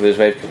 Yeah. You look at this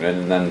wave coming in,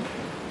 and then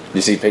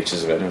you see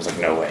pictures of it, and it was like,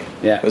 no way.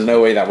 Yeah. There's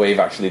no way that wave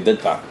actually did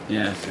that.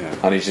 Yeah.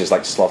 And he's just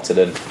like slotted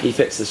in. He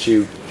fits the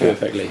tube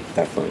perfectly. Yeah,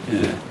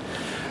 definitely. Yeah.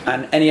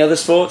 And any other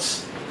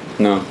sports?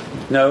 No.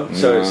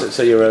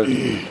 So you're a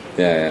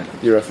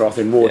you're a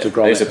frothing water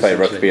grommet. I used to play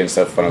rugby and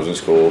stuff when I was in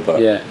school, but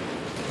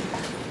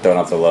don't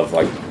have the love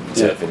like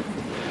surfing.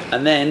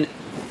 And then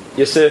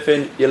you're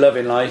surfing, you're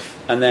loving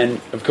life, and then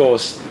of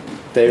course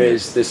there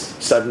is this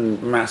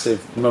sudden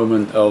massive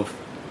moment of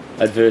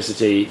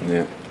adversity.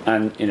 Yeah.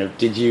 And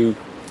did you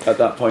at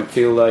that point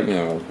feel like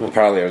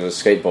apparently I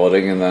was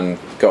skateboarding and then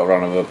got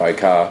run over by a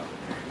car,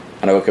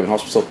 and I woke up in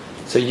hospital.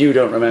 So you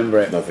don't remember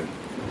it? Nothing.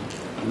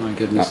 Oh my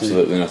goodness.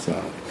 Absolutely nothing.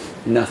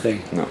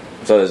 Nothing. No.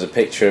 So there's a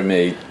picture of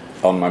me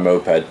on my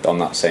moped on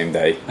that same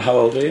day. How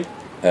old are you?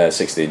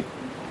 16.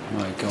 Oh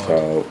my god.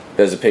 So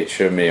there's a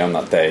picture of me on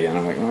that day, and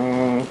I'm like,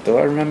 oh, do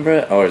I remember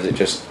it, or is it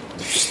just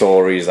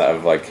stories that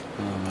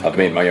I've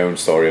made my own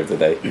story of the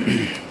day?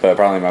 But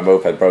apparently my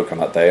moped broke on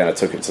that day, and I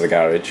took it to the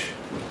garage,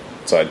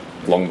 so I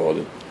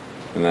longboarded,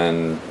 and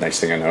then next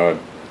thing I know,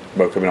 I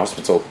woke up in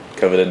hospital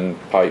covered in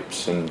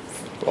pipes and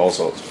all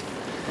sorts.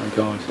 Oh my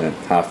god. Yeah,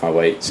 half my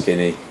weight,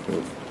 skinny,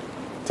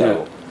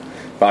 terrible.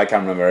 But I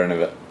can't remember any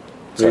of it.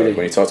 So Really?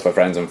 when you talk to my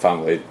friends and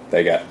family,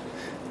 they get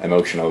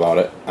emotional about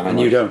it, and I'm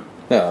you like, don't?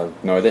 No, I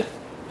have no idea.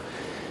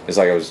 It's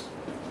like I was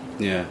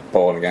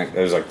born again. It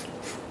was like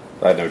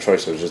I had no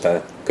choice. I was just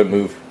there. Couldn't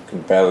move.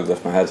 Could barely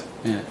lift my head.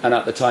 Yeah. And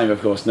at the time,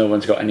 of course, no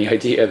one's got any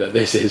idea that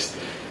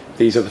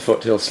these are the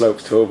foothill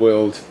slopes to a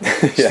world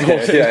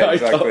sporting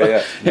title.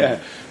 Yeah.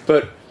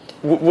 But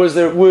were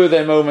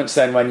there moments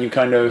then when you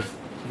kind of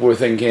were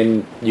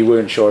thinking you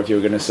weren't sure if you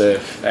were going to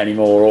surf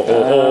anymore,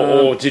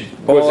 or was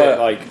it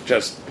like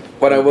just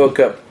when I woke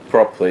up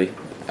properly?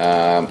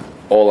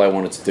 All I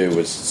wanted to do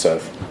was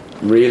surf.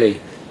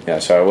 Really? Yeah.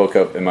 So I woke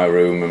up in my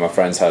room, and my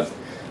friends had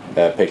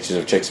pictures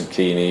of chicks in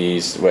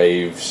bikinis,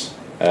 waves,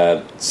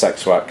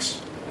 sex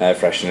wax, air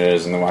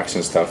fresheners, and the wax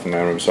and stuff in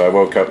my room. So I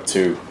woke up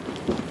to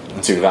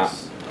that.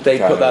 They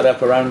put that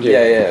up around you?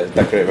 Yeah.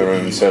 Decorate my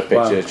room, surf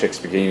pictures, chicks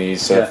bikinis,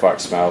 surf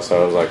wax smell.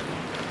 So I was like,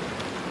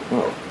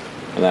 oh.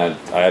 And then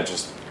I had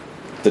just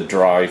the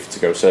drive to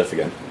go surf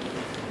again.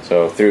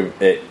 So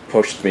it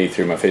pushed me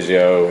through my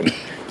physio and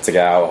to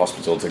get out of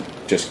hospital to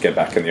just get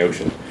back in the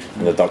ocean.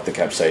 And the doctor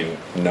kept saying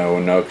no,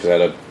 because I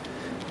had a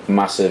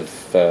massive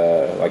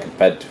like a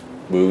bed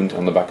wound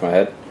on the back of my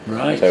head.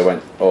 Right. So I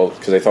went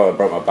because they thought I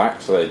broke my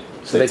back. So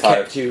they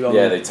kept you on.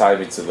 Yeah, they tied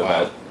me to the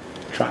bed.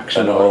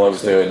 Traction. And all I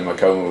was doing in my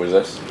coma was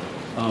this.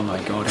 Oh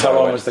my god! How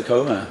long was the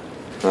coma?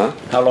 Huh?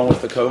 How long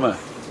was the coma?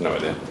 No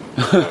idea.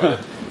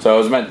 So I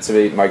was meant to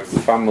be. My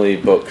family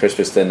booked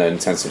Christmas dinner in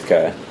intensive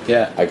care.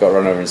 Yeah. I got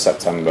run over in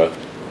September.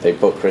 They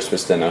booked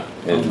Christmas dinner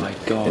in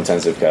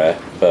intensive care,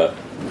 but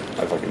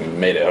I fucking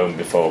made it home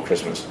before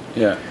Christmas.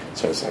 Yeah.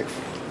 So it's like,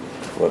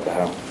 what the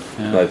hell?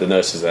 Yeah. Like the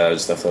nurses there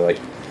and stuff, they're like,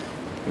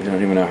 we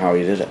don't even know how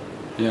he did it.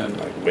 Yeah.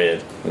 Like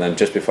weird. And then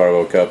just before I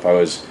woke up, I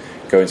was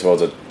going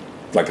towards a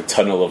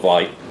tunnel of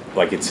light,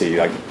 like you'd see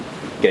like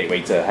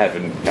gateway to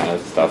heaven kind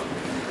of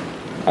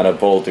stuff. And a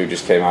bald dude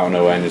just came out of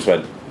nowhere and just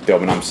went, "Do you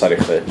have an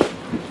anesthetic fit?"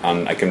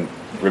 And I can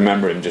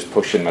remember him just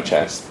pushing my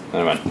chest,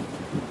 and I went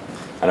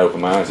and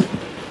opened my eyes.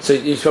 So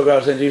you spoke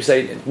about it, and you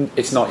say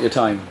it's not your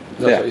time.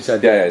 That's what you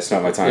said. Yeah, it's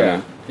not my time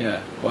now.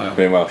 Yeah. Wow.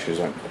 In Welsh, she was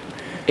like.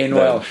 In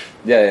Welsh.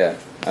 Yeah.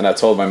 And I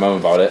told my mum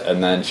about it,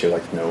 and then she was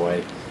like, "No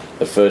way."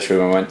 The first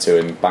room I went to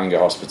in Bangor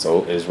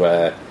Hospital is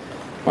where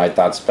my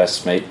dad's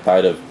best mate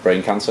died of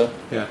brain cancer.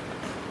 Yeah.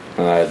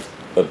 And I had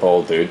a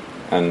bald dude,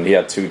 and he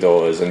had 2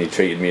 daughters, and he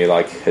treated me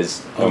like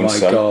his own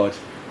son. Oh my god.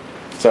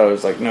 So I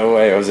was like, no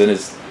way, I was in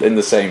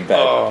the same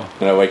bed.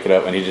 And I wake it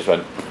up, and he just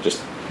went,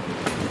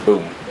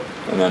 boom,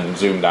 and then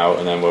zoomed out,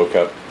 and then woke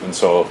up and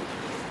saw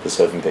the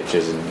surfing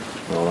pictures and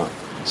all that.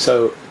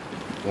 So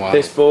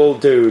this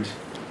bald dude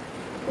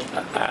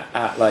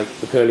at like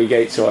the pearly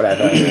gates or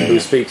whatever, who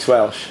speaks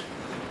Welsh,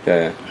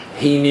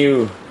 he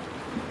knew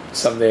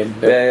something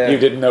that you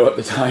didn't know at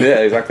the time.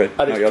 Yeah, exactly.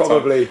 And it's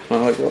probably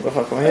I'm like, what the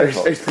fuck am I here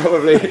for? It's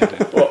probably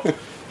what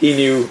he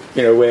knew,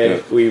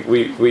 where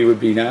we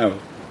would be now.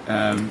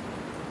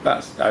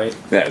 That's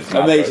it's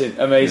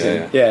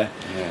amazing. Yeah.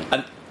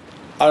 And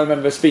I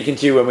remember speaking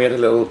to you when we had a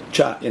little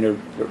chat,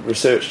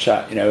 research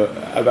chat,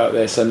 about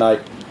this, and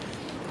like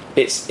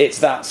it's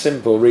that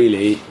simple,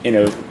 really.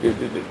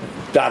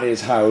 that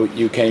is how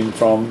you came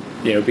from,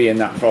 being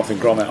that frothing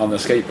grommet on the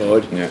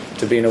skateboard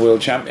to being a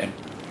world champion.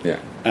 Yeah.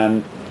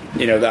 And,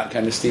 that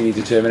kind of steely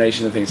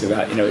determination and things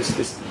like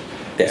that,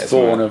 it's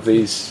born of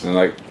these. And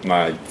like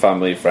my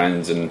family,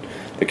 friends, and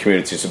the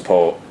community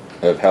support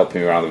of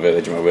helping me around the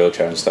village in my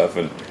wheelchair and stuff,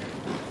 and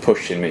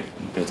pushing me.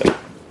 It's like,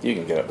 you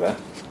can get up there.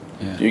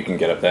 Yeah. You can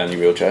get up there in your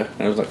wheelchair.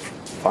 And I was like,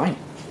 fine.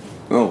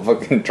 I'll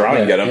fucking try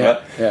and get up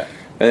there. Yeah.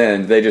 And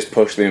then they just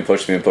pushed me and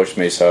pushed me and pushed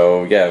me.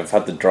 So yeah, I've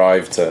had the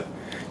drive to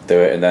do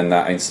it. And then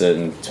that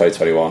incident in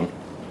 2021,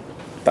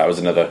 that was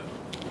another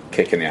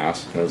kick in the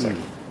ass. And I was like,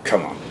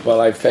 come on.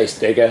 Well, I've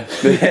faced bigger.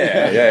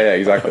 yeah,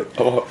 exactly.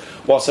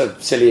 What's a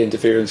silly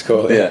interference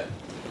call? Yeah.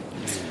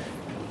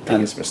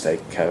 Biggest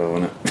mistake ever,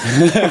 wasn't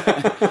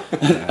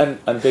it?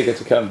 and bigger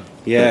to come.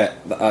 Yeah,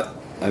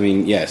 I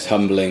mean, yes,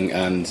 humbling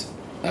and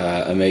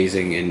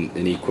amazing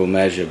in equal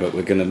measure, but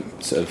we're going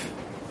to sort of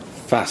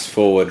fast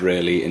forward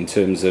really in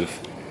terms of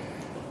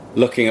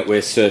looking at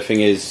where surfing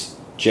is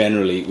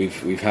generally.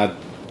 We've had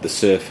the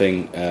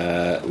surfing,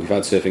 we've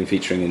had surfing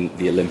featuring in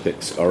the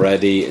Olympics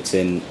already. It's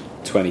in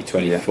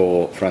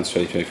 2024, France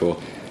 2024.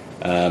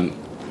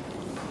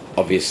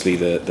 Obviously,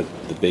 the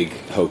big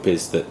hope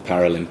is that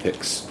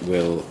Paralympics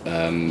will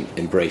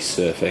embrace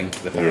surfing.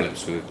 The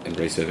Paralympics will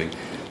embrace surfing.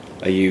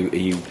 Are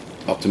you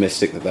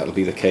optimistic that will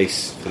be the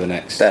case for the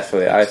next?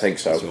 Definitely, I think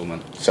so.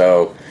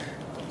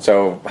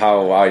 So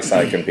how I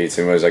started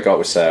competing was I got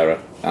with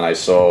Sarah and I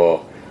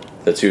saw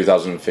the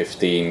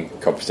 2015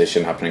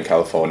 competition happen in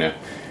California.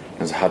 And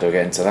I was like, how do I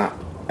get into that?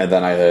 And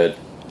then I heard,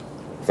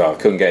 well, I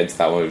couldn't get into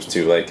that one, it was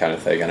too late kind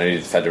of thing, and I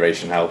needed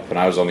federation help, and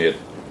I was only a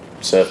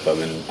surf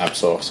bum in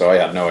Absor, so I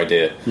had no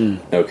idea,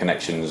 no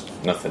connections,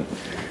 nothing.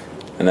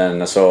 And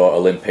then I saw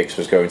Olympics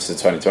was going to the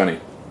 2020,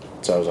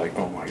 so I was like,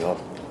 oh my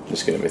god, this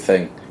is going to be a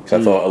thing.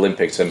 Because I thought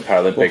Olympics and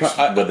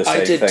Paralympics were the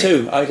same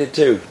thing. I did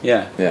too.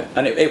 Yeah.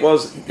 And it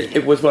was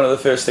one of the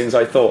first things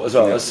I thought as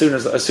well. Yeah. As soon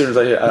as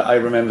I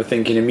remember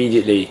thinking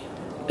immediately,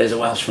 there's a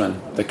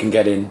Welshman that can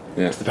get in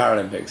to the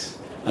Paralympics.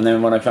 And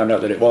then when I found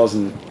out that it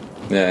wasn't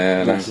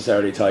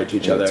necessarily tied to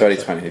each other,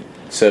 2020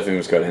 surfing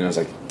was going in. I was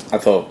like, I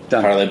thought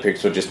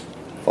Paralympics would just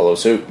follow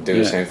suit and do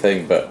the same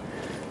thing, but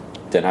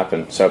it didn't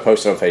happen. So I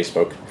posted on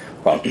Facebook.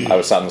 Well, I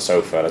was sat on the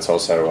sofa and I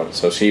told Sarah one.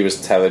 So she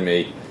was telling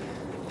me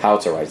how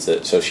to write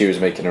it. So she was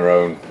making her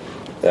own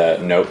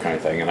note kind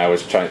of thing, and I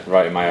was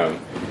writing my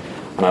own.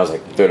 And I was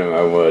like doing my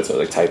own words. I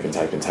was like typing,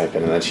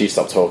 and then she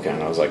stopped talking,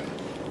 and I was like,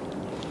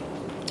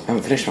 I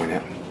haven't finished mine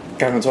yet.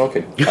 Carry on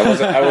talking.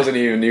 I wasn't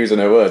even using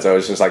her words. I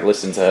was just like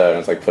listening to her, and I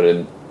was like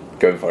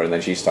going for it. And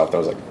then she stopped. I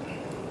was like,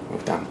 oh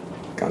damn,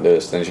 can't do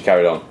this. Then she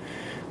carried on.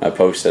 I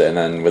posted it, and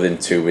then within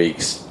 2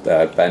 weeks,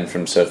 Ben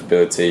from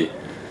Surfability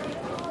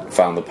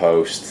found the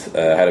post.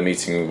 Had a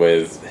meeting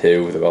with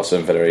the Welsh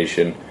Surfing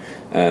Federation,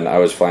 and I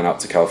was flying out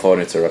to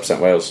California to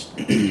represent Wales.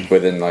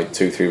 Within like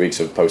 2-3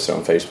 weeks of posting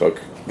on Facebook,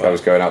 I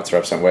was going out to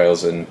represent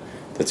Wales in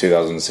the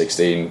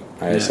 2016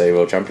 ISA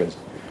World Champions.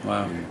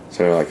 Wow!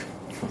 So we're like,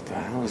 what the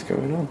hell is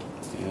going on?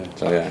 Yeah.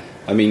 So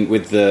I mean,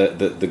 with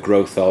the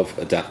growth of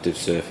adaptive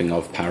surfing,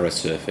 of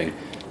parasurfing,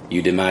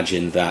 you'd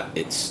imagine that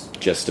it's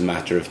just a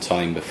matter of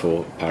time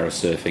before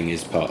parasurfing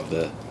is part of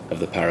the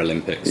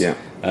Paralympics. Yeah.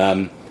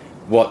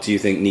 What do you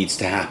think needs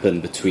to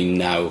happen between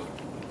now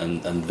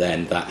and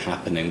then that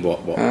happening? What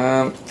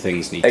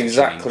things need to change?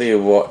 Exactly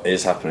what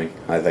is happening,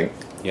 I think.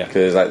 Yeah.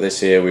 Because like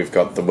this year we've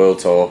got the World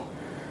Tour,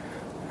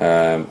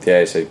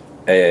 the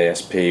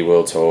AASP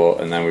World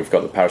Tour, and then we've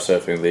got the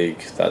Parasurfing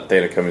League that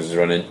Dana Cummins is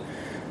running.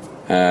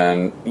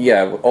 And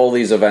all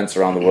these events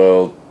around the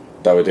world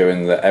that we're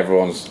doing, that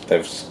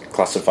there's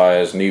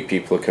classifiers, new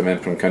people come in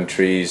from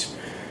countries,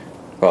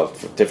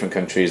 different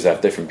countries that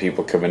have different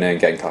people coming in,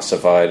 getting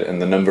classified, and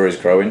the number is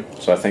growing.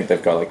 So I think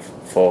they've got like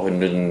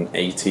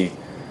 480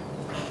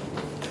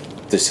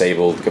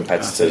 disabled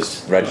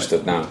competitors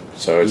registered now.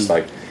 So it's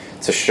like,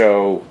 to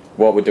show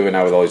what we're doing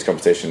now with all these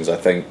competitions, I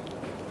think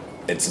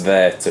it's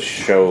there to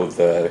show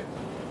the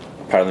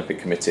Paralympic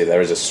Committee there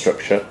is a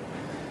structure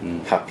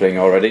happening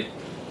already.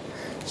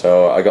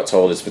 So I got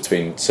told it's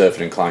between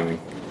surfing and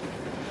climbing.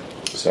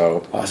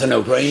 So it's a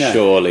no-brainer.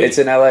 Surely it's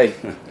in LA.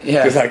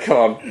 Yeah, because come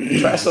on,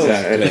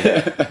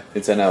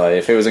 it's in LA.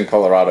 If it was in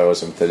Colorado or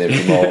something, it'd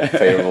be more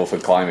favourable for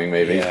climbing,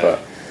 maybe. Yeah. But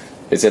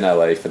it's in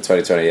LA for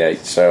 2028.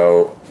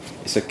 So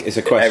it's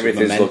a question of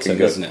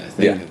momentum, isn't it? I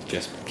think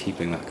just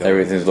keeping that going.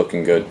 Everything's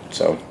looking good.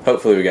 So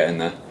hopefully we get in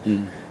there,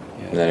 and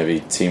then it'll be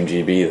Team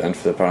GB then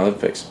for the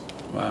Paralympics.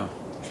 Wow,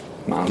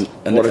 man,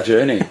 and what a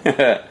journey!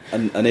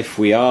 and if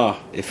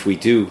we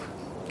do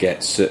get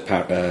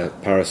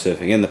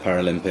parasurfing in the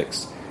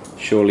Paralympics,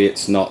 surely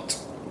it's not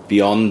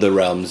beyond the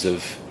realms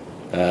of.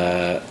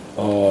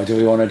 Do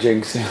we want to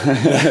jinx?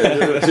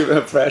 Too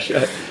much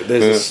pressure.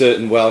 There's a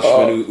certain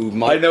Welshman who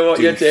might. I know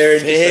what you're doing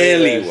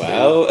fairly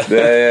well.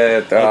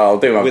 I'll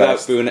do my without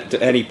best. Without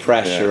putting any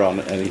pressure on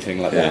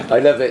anything like that. I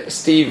love it,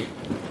 Steve.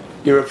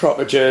 You're a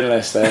proper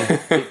journalist there.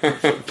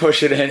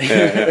 Push it in.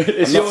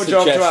 It's your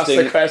job to ask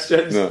the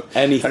questions. No.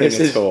 Anything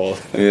at all.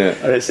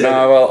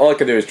 All I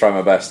can do is try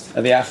my best.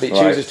 And the athlete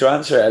chooses to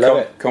answer it. I love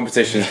it.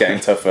 Competition's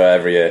getting tougher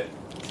every year.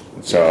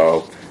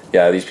 So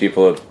these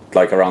people are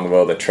like around the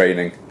world. They're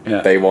training.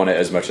 Yeah. They want it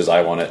as much as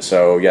I want it.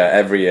 So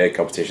every year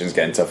competition's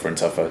getting tougher and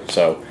tougher.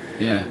 So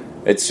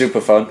it's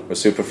super fun. We're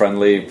super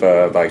friendly,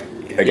 but like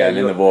again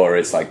in the water,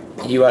 it's like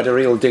you had a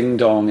real ding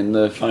dong in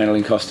the final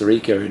in Costa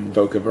Rica in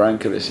Boca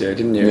Branca this year,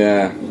 didn't you?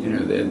 Yeah. You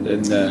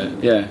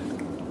know,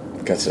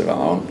 Gets it about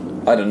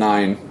on. I had a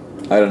 9,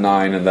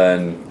 and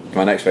then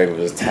my next paper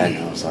was a 10.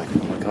 And I was like,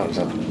 oh my god, it's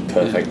a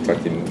perfect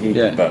fucking heat.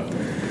 Yeah. But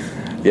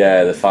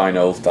the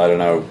final, I don't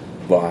know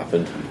what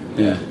happened.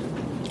 Yeah.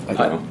 I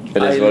don't know.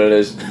 It is what it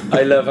is.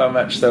 I love how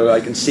much though I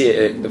can see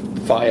it at the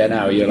fire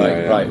now. You're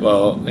like, right,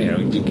 well, you know,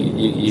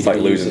 it's like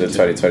losing the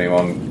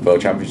 2021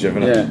 World Championship,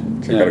 isn't it? Yeah.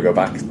 So you've got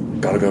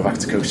to go back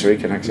to Costa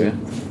Rica next year.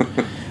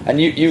 And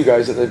you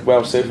guys at the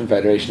Welsh Surfing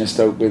Federation are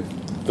stoked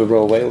with the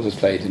Royal Wales has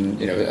played, and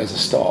you know, as a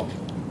stop.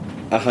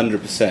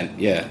 100%.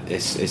 Yeah,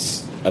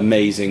 it's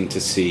amazing to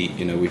see.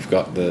 You know, we've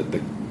got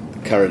the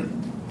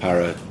current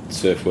para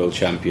surf world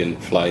champion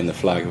flying the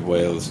flag of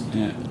Wales.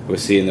 Yeah. We're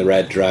seeing the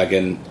Red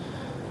Dragon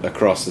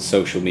across the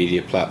social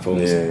media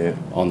platforms,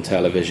 on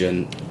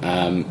television,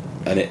 and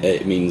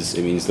it means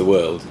the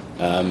world.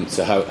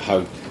 So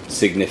how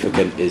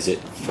significant is it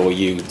for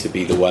you to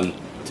be the one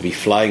to be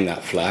flying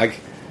that flag,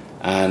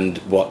 and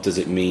what does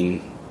it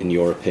mean in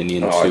your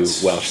opinion to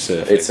Welsh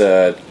surfing? It's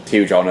a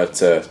huge honour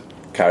to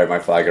carry my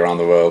flag around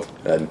the world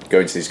and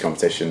going to these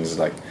competitions.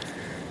 Like,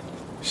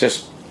 it's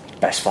just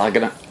best flag,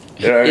 isn't it?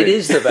 You know, it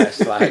is the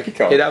best flag.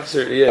 It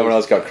absolutely is. Everyone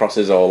else got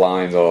crosses or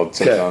lines or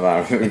something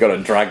like that. We've got a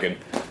dragon.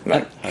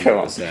 Like, come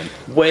on.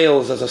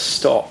 Wales as a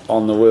stop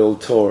on the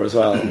world tour as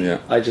well. Yeah.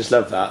 I just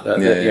love that.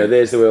 You know,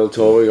 there's the world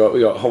tour. We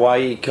got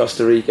Hawaii,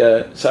 Costa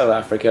Rica, South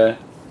Africa,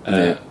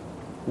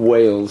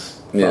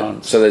 Wales,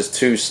 France. So there's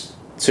two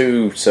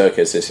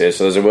circuits this year.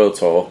 So there's a world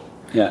tour.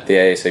 Yeah. The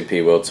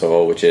ASAP World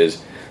Tour, which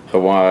is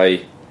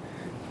Hawaii,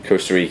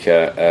 Costa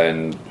Rica,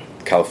 and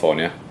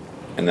California,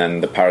 and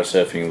then the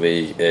Parasurfing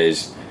League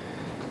is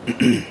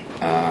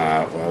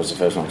where was the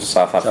first one?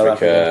 South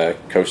Africa,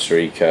 Costa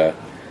Rica,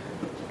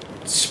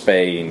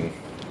 Spain,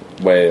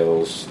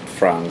 Wales,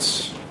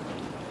 France.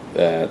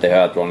 They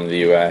had one in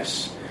the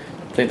US.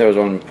 I think there was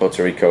one in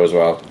Puerto Rico as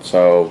well.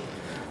 So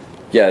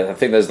I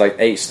think there's like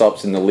 8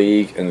 stops in the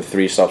league and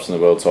 3 stops in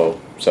the World Tour.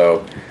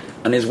 So,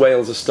 and is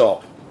Wales a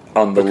stop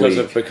on the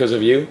league because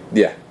of you?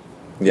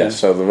 Yeah,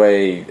 so the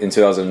way in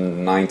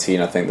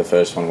 2019, I think the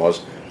first one was,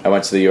 I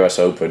went to the US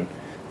Open,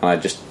 and I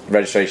just,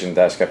 registration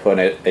desk, I put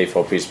an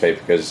A4 piece of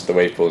paper because the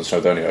wave pool in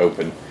Snowdonia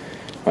open.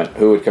 Went,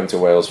 who would come to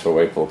Wales for a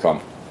wave pool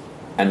comp?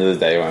 End of the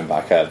day, I went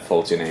back, I had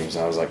 40 names,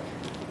 and I was like,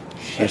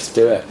 let's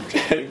do it.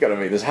 You've got to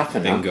make this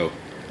happen now. Bingo.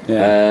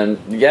 Yeah. And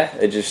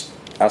it just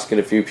asking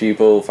a few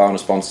people, found a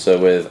sponsor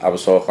with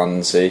Abersoch Land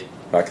and Sea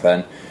back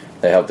then.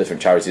 They help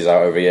different charities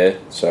out every year,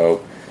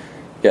 so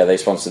they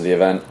sponsored the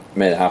event,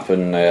 made it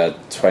happen. They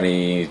had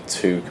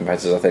 22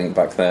 competitors, I think,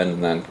 back then,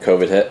 and then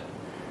COVID hit,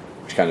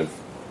 which kind of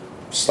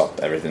stopped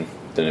everything,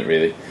 didn't it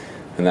really?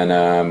 And then,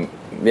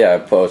 I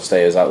put out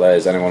status out there,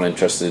 is anyone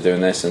interested in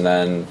doing this? And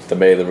then the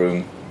Mailer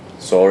Room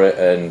saw it,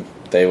 and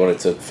they wanted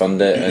to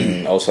fund it,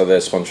 and also they're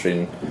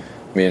sponsoring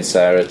me and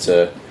Sarah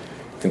to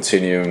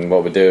continuing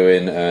what we're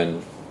doing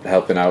and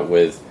helping out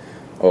with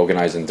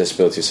organising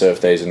Disability Surf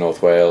Days in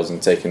North Wales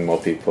and taking more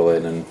people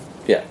in, and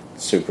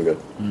super good.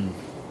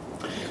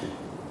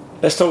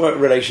 Let's talk about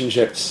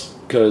relationships,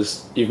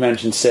 because you've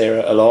mentioned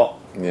Sarah a lot.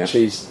 Yeah.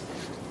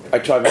 I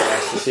tried my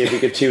best to see if we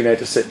could tune her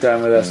to sit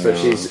down with us, but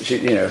she's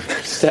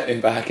stepping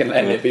back and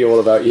letting it be all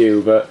about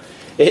you. But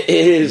it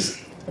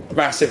is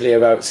massively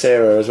about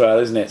Sarah as well,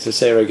 isn't it? So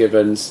Sarah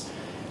Gibbons,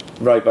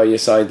 right by your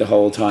side the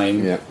whole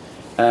time. Yeah.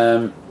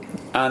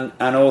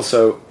 And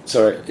also,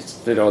 sorry, it's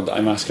a bit odd that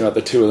I'm asking about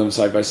the two of them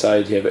side by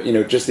side here, but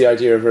just the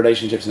idea of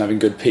relationships and having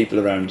good people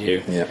around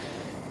you. Yeah.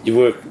 You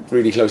work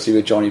really closely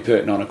with Johnny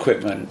Purton on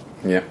equipment.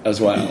 Yeah. As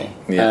well.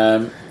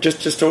 Yeah.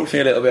 Just talk to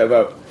me a little bit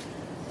about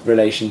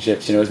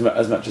relationships. As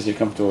much as you're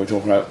comfortable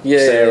talking about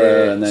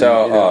Sarah. And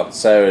then,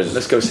 Sarah's.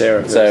 Let's go,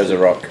 Sarah. First. Sarah's a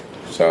rock.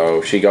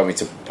 So she got me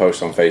to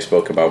post on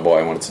Facebook about what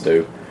I wanted to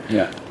do.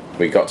 Yeah.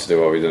 We got to do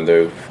what we were going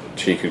to do.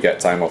 She could get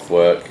time off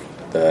work.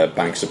 The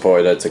bank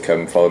supported her to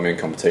come follow me in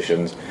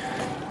competitions.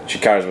 She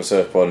carries my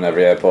surfboard in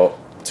every airport.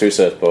 2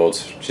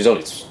 surfboards.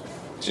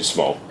 She's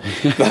small.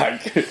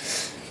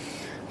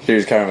 She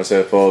was carrying my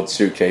surfboard,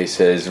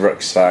 suitcases,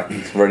 rucksack,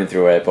 running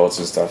through airports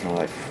and stuff, and I'm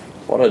like,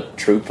 what a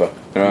trooper.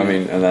 You know what I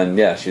mean? And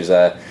then, she's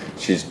there.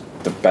 She's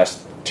the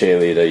best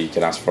cheerleader you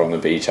can ask for on the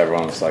beach.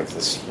 Everyone's like,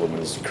 this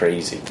woman's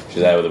crazy.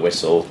 She's there with a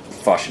whistle,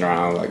 flashing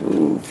around, like,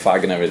 ooh,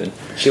 fag and everything.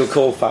 She'll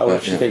call foul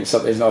if she thinks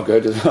something's not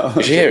good as well.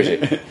 Is she here, is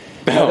she?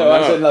 No,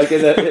 as in, like,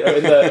 in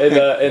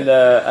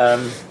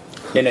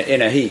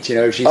a heat,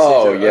 if she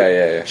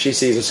sees she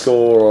sees a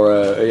score or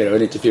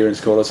an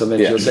interference call or something,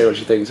 she'll say what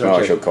she thinks.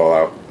 She'll call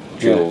out.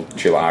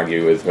 She'll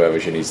argue with whoever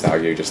she needs to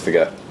argue just to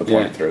get the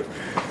point through.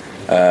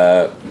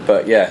 But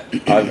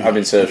I've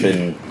been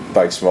surfing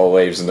like small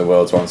waves in the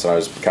world once, and I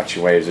was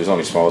catching waves. It was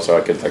only small, so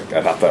I'd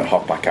have to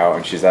hop back out,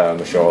 and she's there on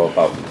the shore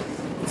about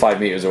 5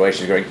 meters away.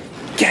 She's going,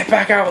 "Get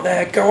back out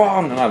there, go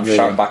on!" And I'm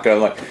shouting back at her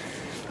like,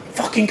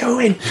 fucking go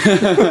in.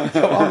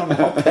 Come on, I'm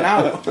hopping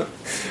out.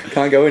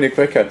 Can't go any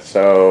quicker.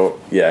 So,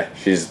 yeah,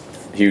 she's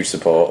huge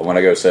support. And when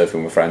I go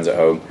surfing with friends at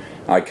home,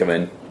 I come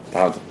in, I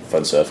have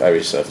fun surf,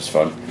 every surf is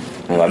fun.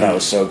 And I'm like, that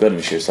was so good.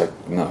 And she was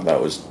like, no,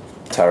 that was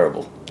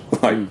terrible.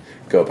 Like,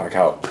 go back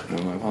out. And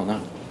I'm like, well,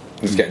 no,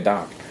 it's getting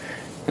dark.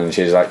 And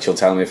she's like, she'll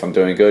tell me if I'm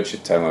doing good, she'll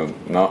tell me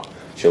I'm not.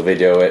 She'll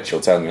video it,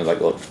 she'll tell me, like,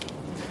 look.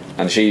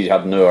 And she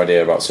had no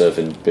idea about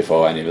surfing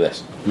before any of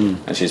this.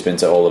 And she's been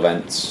to all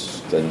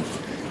events and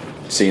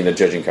seen the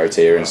judging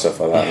criteria and stuff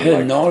like that. Her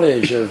like,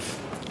 knowledge of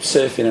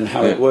surfing and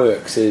how it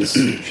works is...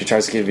 She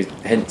tries to give me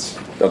hints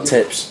or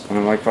tips. And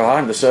I'm like, well,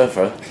 I'm the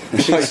surfer.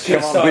 She'll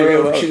start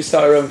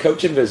her own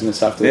coaching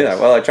business after this. Yeah,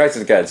 well, I tried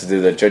to get her to do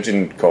the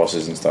judging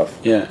courses and stuff.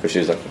 Yeah. But she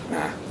was like,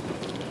 nah,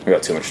 I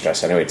got too much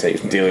stress anyway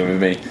dealing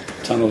with me.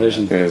 Tunnel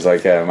vision. And it was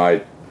like,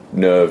 my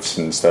nerves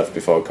and stuff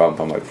before comp,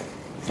 I'm like,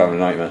 having a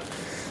nightmare.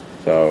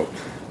 So,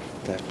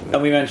 definitely.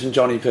 And we mentioned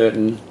Johnny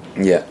Purton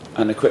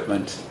and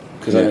equipment,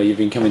 because I know you've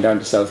been coming down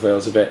to South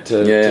Wales a bit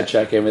to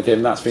check in with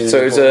him. That's been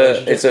so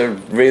it's a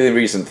really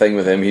recent thing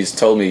with him. He's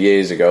told me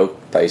years ago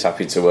that he's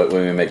happy to work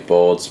with me and make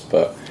boards,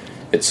 but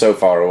it's so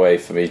far away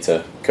for me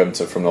to come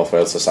from North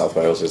Wales to South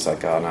Wales. It's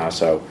like, oh no.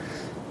 So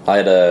I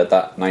had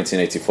that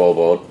 1984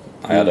 board.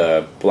 I had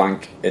a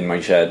blank in my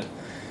shed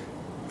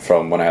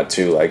from when I had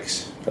 2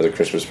 legs as a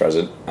Christmas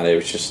present, and it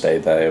was just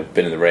stayed there.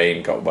 Been in the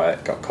rain, got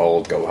wet, got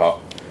cold, got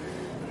hot.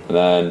 And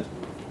then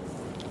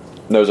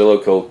there was a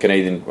local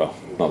Canadian, well,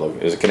 not local,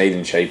 it was a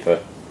Canadian shaper,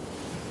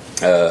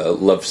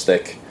 Love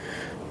Stick.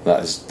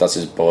 That's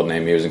his board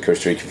name. He was in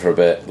Costa Rica for a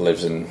bit,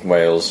 lives in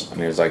Wales,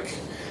 and he was like,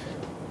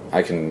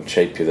 I can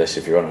shape you this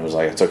if you want. I was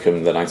like, I took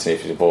him the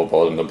 1984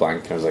 board and the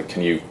blank, and I was like,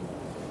 can you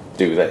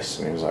do this?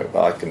 And he was like,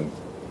 well, I'm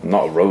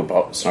not a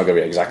robot, it's not going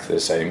to be exactly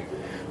the same,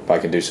 but I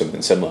can do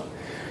something similar.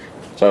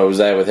 So I was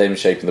there with him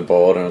shaping the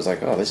board, and I was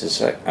like, oh, this is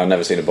sick. I've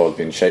never seen a board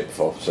being shaped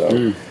before,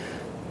 so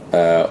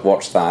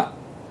watched that,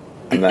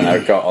 and then I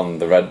got on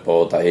the red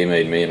board that he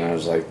made me, and I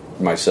was like,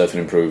 my surfing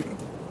improved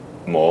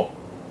more,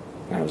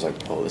 and I was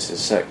like, oh, this is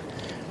sick.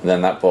 And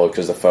then that board,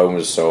 because the foam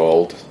was so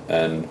old,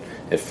 and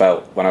it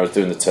felt, when I was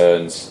doing the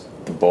turns,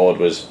 the board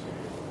was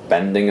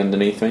bending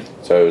underneath me,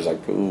 so it was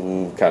like,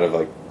 ooh, kind of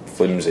like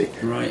flimsy.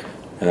 Right.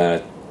 And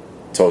then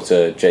I talked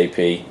to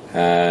JP,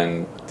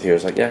 and he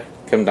was like, yeah,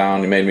 come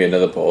down. He made me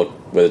another board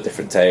with a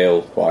different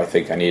tail, what I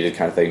think I needed,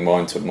 kind of thing, more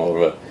into more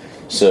of a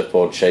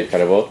surfboard shape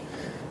kind of board.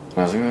 And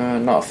I was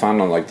like, not a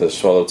fan on like the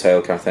swallow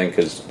tail kind of thing,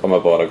 because on my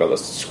board I got the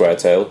square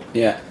tail.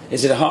 Yeah.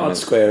 Is it a hard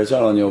square as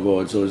well on your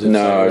boards, or is it?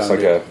 No, it's like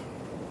a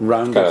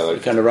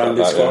rounded, kind of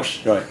rounded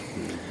squash, right?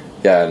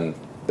 Yeah, and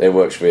it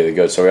works really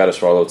good. So we had a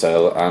swallow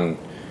tail, and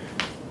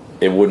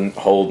it wouldn't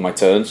hold my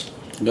turns.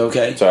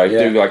 Okay. So I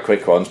do like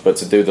quick ones, but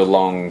to do the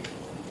long,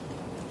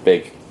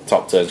 big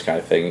top turns kind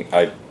of thing,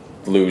 I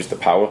lose the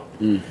power.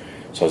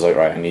 So I was like,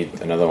 right, I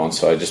need another one.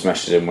 So I just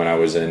messaged him when I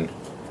was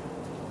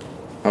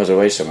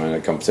away somewhere in a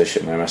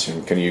competition, and I messaged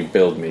him, can you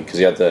build me, because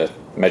he had the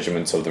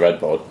measurements of the red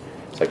board.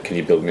 It's like, can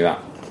you build me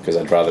that, because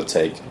I'd rather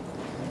take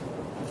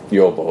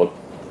your board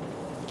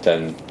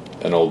than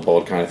an old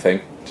board kind of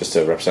thing, just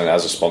to represent it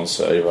as a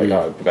sponsor. You're like,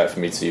 oh, it'd be better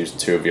for me to use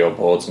 2 of your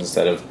boards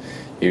instead of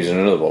using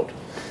another board.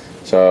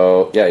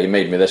 So yeah, he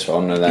made me this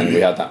one, and then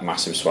we had that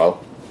massive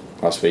swell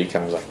last week,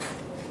 and I was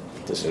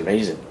like, this is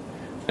amazing.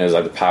 And it was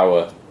like the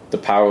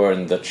power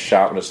and the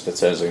sharpness of the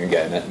turns I can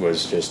get in it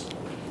was just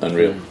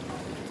unreal.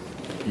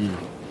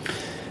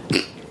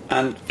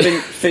 And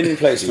fin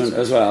placement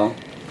as well.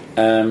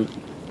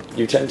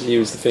 You tend to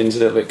use the fins a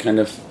little bit kind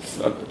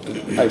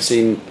of, I've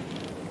seen,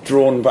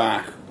 drawn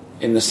back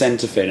in the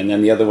centre fin, and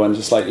then the other ones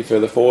are slightly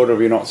further forward, or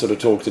have you not sort of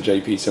talked to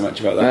JP so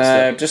much about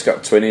that I've just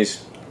got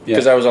twinnies,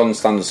 because I was on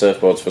standard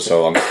surfboards for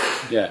so long.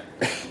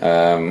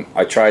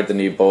 I tried the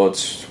new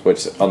boards,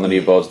 which on the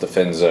new boards the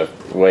fins are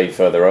way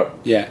further up.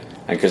 Yeah.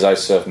 And because I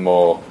surf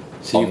more...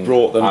 So you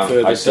brought them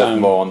further down. I surf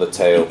more on the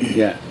tail.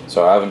 Yeah.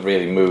 So I haven't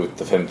really moved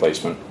the fin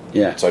placement.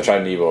 Yeah. So I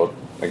tried kneeboard,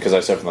 and because I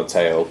surf on the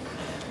tail,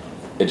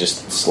 it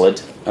just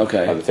slid.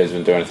 Okay. Like the fins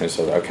didn't do anything,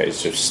 so I was like, okay,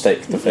 so just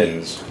stick the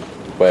fins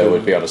where it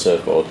would be on a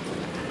surfboard,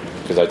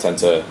 because I tend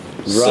to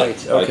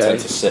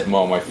sit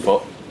more on my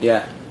foot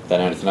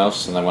than anything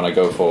else, and then when I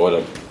go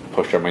forward I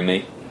push on my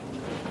knee.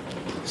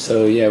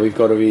 So yeah, we've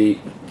got to be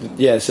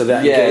so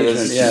that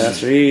engagement,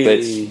 that's really,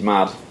 it's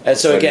mad.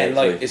 So again,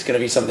 like, it's going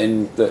to be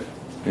something that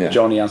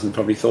Johnny hasn't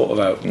probably thought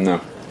about. No.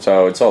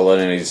 So it's all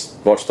learning. He's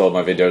watched all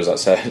my videos that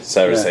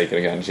Sarah's taken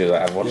again. She's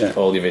like, I've watched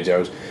all your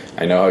videos.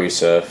 I know how you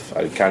surf.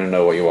 I kind of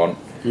know what you want.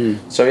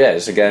 So yeah,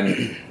 it's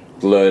again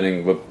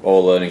learning. We're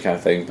all learning kind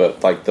of thing.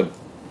 But like the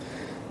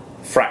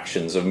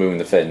fractions of moving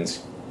the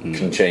fins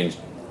can change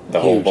the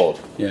whole board.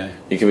 Yeah,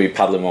 you can be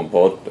paddling one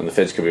board and the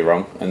fins could be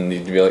wrong, and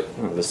you'd be like,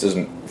 oh, this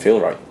doesn't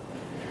feel right.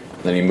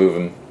 And then you move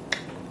them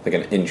like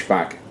an inch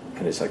back,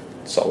 and it's like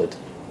solid.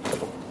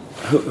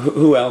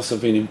 Who else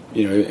have been,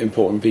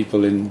 important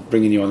people in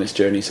bringing you on this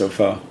journey so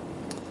far?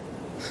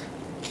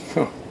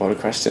 Oh, what a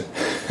question!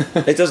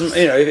 It doesn't,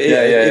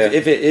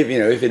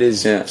 if it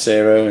is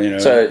Sarah,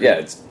 So yeah,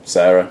 it's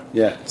Sarah.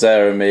 Yeah,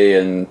 Sarah, me,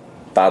 and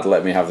Dad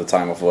let me have the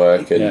time off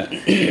work, and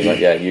he was like,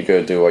 yeah, you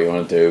go do what you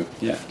want to do.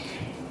 Yeah.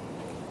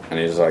 And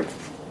he was like,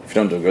 if you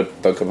don't do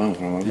good, don't come home.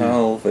 And I'm like,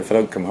 well, if I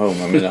don't come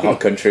home, I'm in a hot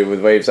country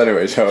with waves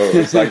anyway, so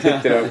it's like,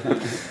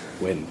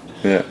 Win.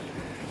 Yeah.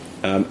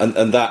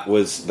 And that's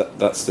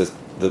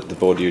the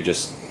board you were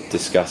just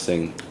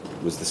discussing,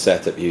 was the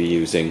setup you're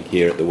using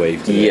here at the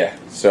Wave today. Yeah,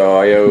 so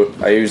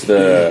I used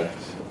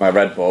my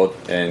red board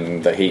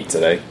in the heat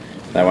today.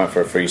 And I went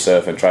for a free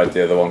surf and tried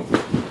the other one,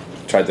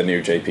 tried the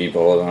new JP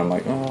board, and I'm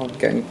like,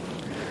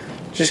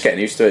 just getting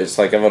used to it. It's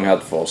like I've only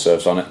had 4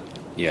 surfs on it.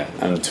 Yeah.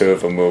 And 2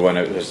 of them were when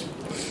it was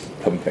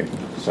pumping.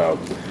 So,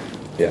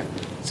 yeah,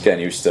 it's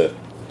getting used to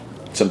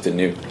something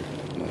new.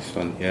 That's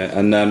fun, yeah.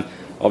 And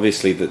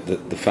obviously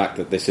the fact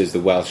that this is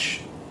the Welsh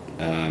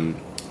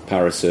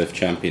Parasurf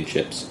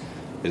Championships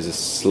is a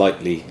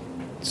slightly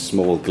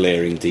small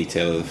glaring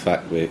detail of the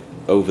fact we're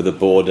over the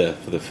border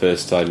for the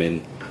first time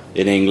in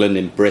England,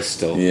 in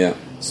Bristol. Yeah.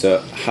 So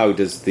how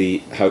does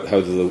the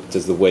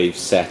Wave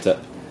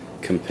setup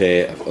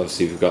compare?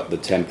 Obviously we've got the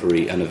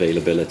temporary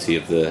unavailability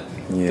of the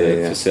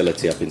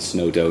facility up in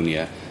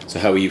Snowdonia. So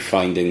how are you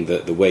finding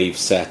the Wave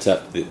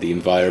setup, the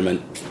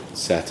environment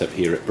setup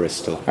here at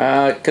Bristol?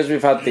 Because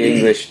we've had the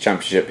English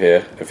Championship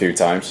here a few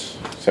times,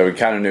 so we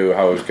kind of knew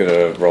how it was going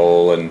to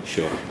roll, and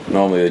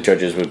normally the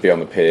judges would be on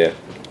the pier,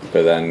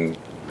 but then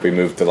we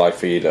moved the live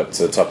feed up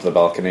to the top of the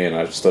balcony, and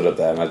I stood up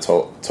there and I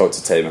talked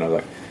to Tim, and I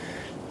was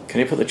like, can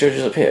you put the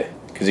judges up here?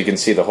 Because you can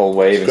see the whole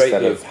wave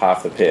instead of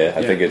half the pier.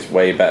 I think it's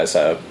way better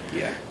setup.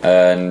 Yeah.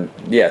 And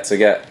to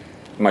get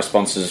my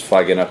sponsors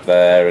flagging up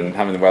there and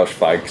having the Welsh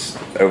flags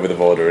over the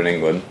border in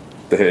England,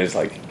 it is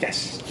like,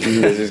 yes,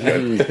 this is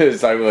good.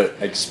 It's like we're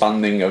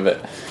expanding of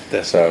it.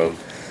 So,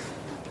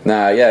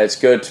 it's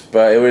good,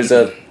 but it was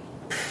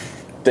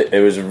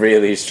a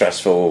really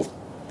stressful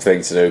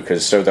thing to do,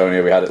 because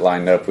Snowdonia, we had it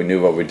lined up, we knew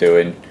what we were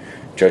doing,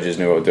 judges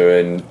knew what we were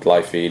doing,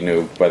 live feed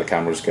knew where the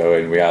camera was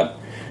going, we had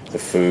the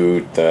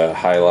food, the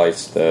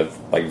highlights, the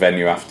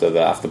venue after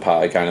the after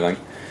party kind of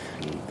thing.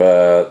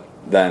 But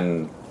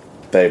then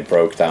they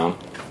broke down,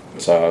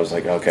 so I was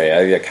like, okay,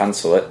 I either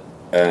cancel it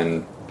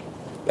and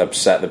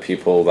upset the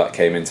people that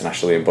came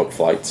internationally and booked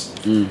flights,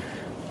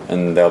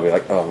 and they'll be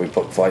like, oh, we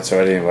booked flights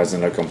already, where's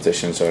there no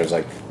competition? So I was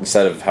like,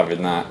 instead of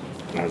having that,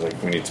 I was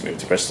like, we need to move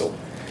to Bristol,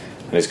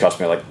 and it's cost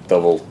me like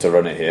double to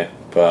run it here,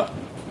 but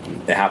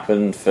it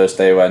happened. First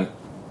day went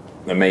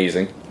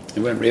amazing. It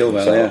went real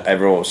well, so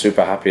everyone was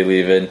super happy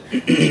leaving.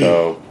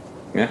 So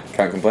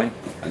can't complain.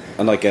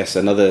 And I guess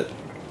another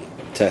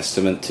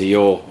testament to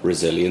your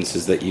resilience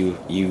is that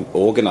you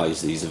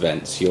organise these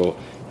events. You're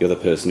the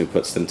person who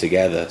puts them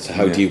together. So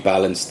how do you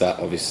balance that?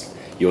 Obviously,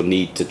 your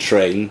need to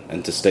train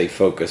and to stay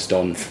focused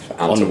on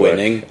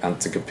winning and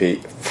to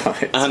compete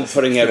and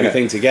putting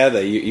everything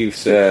together.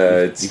 It's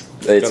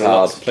got hard.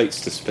 Lots of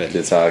plates to spin.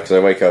 It's hard because I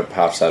wake up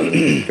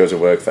 7:30, go to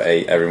work for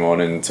 8 every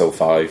morning until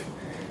 5.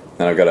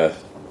 Then I've got to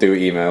do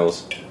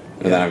emails,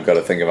 and then I've got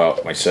to think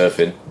about my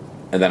surfing,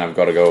 and then I've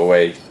got to go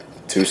away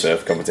to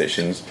surf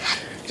competitions.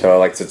 So I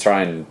like to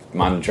try and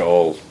manage it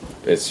all.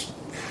 It's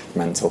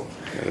mental,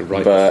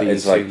 but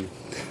it's like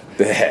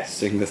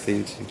sing the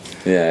theme tune.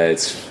 Yeah,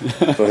 it's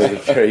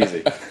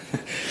crazy.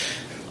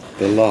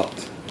 The lot.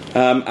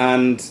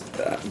 And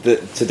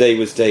today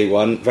was day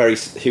 1. Very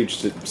huge,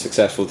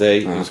 successful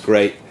day. It was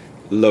great.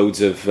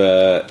 Loads of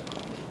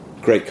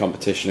great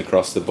competition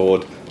across the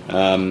board.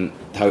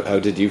 How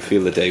did you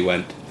feel the day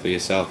went for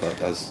yourself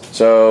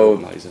as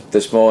organizer?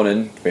 This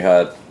morning we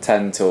had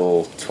 10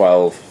 till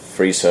 12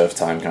 free surf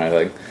time kind of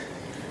thing.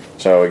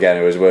 So again,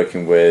 it was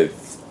working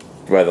with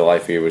where the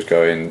life view was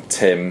going.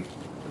 Tim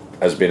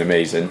has been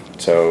amazing,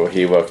 so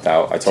he worked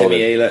out. I told him,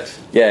 Tim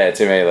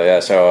Aylett, yeah.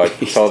 So I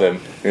told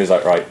him, he was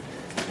like, right,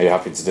 are you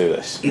happy to do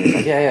this? And he was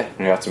like, yeah. And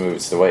you have to move it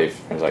to the wave.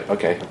 I was like,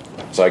 okay.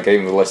 So I gave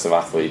him the list of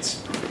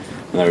athletes,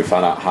 and then we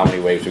found out how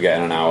many waves we get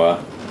in an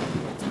hour,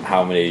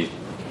 how many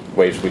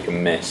waves we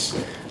can miss,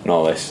 and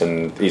all this.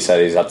 And he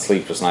said he's had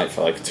sleepless night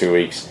for like 2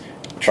 weeks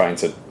trying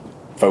to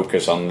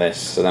focus on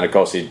this. And then of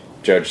course he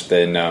judged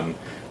in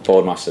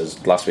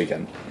Boardmasters last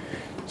weekend,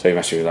 so he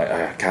messaged me like,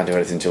 I can't do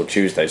anything until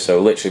Tuesday. So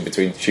literally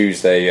between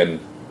Tuesday and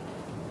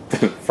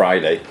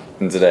Friday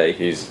and today,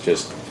 he's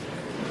just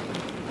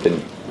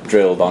been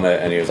drilled on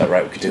it, and he was like,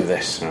 right, we could do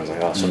this. And I was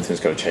like, oh, something's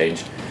got to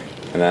change.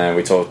 And then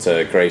we talked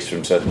to Grace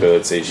from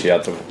Surfability. She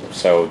had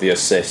so the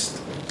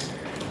assist,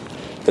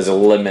 there's a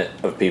limit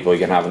of people you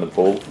can have in the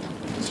pool.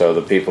 So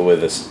the people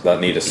that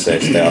need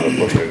assist, they have a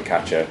pusher and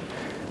catcher.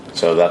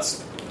 So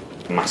that's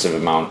a massive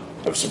amount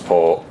of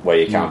support where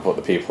you can't put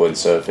the people in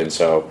surfing.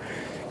 So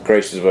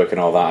Grace was working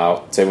all that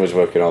out, Tim was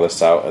working all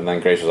this out, and then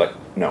Grace was like,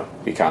 no,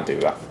 you can't do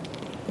that.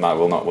 That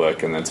will not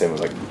work. And then Tim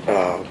was like,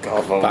 oh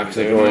God, back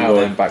to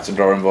the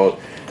drawing board.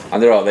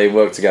 And they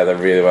worked together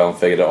really well and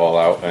figured it all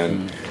out.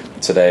 And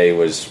today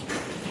was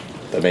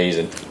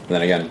amazing. And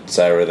then again,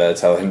 Sarah there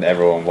telling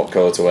everyone what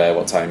colour to wear,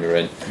 what time you're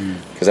in,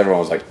 because everyone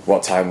was like,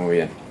 what time are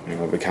we in? You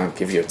know, we can't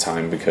give you a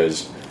time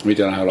because we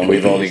don't know how long.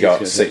 We've only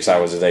got 6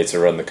 hours a day to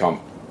run the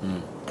comp.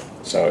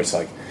 So it's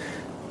like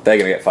they're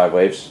going to get 5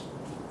 waves,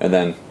 and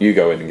then you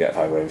go in and get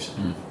 5 waves.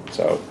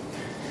 So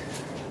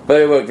But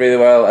it worked really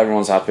well.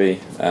 Everyone's happy,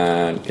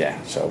 and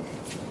so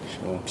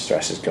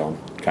stress is gone,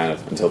 kind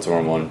of, until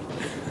tomorrow morning.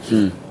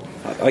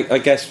 I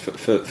guess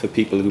for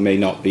people who may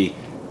not be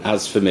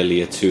as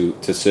familiar to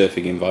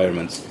surfing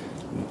environments,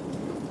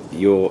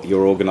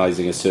 you're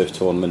organising a surf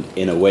tournament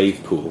in a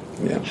wave pool.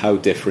 Yeah. How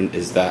different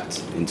is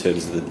that in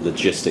terms of the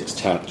logistics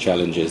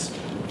challenges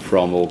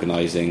from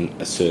organising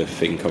a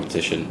surfing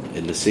competition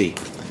in the sea?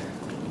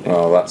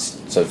 Well,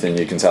 that's something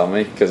you can tell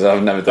me, because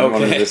I've never done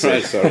one of this.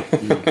 Right, sorry.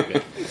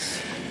 Okay.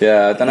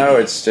 Yeah, I don't know.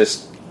 It's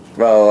just,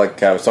 well,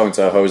 like I was talking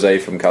to Jose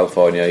from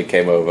California. He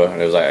came over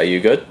and I was like, "Are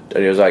you good?"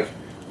 And he was like,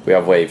 "We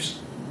have waves."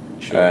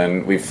 Sure.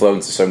 And we've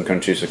flown to some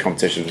countries for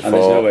competitions And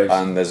before,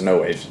 there's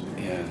no waves.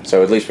 Yeah.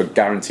 So at least we're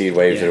guaranteed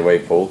waves in a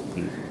wave pool.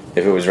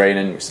 If it was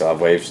raining, we still have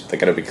waves. They're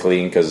going to be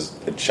clean because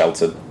it's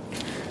sheltered.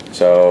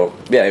 So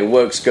yeah, it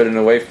works good in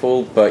a wave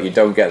pool, but you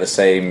don't get the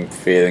same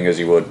feeling as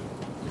you would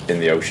in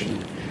the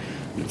ocean.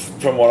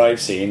 From what I've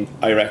seen,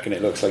 I reckon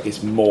it looks like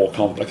it's more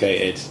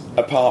complicated.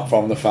 Apart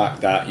from the fact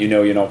that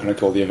you're not going to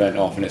call the event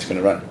off and it's going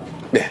to run.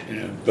 Yeah,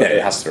 But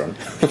it has to run.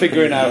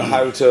 figuring out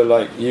how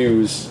to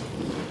use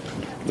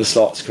the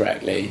slots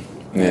correctly.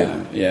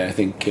 I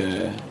think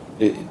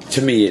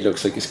to me it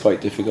looks like it's quite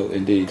difficult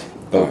indeed.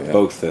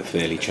 Both are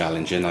fairly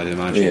challenging, I'd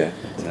imagine. Yeah,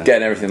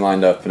 getting everything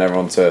lined up and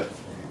everyone to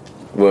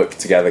work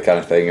together, kind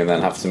of thing, and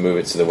then have to move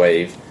it to the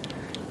wave.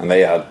 And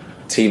they had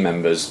team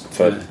members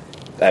for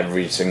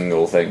every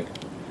single thing.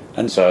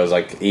 And so it was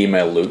like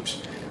email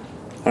loops.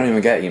 I don't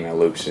even get email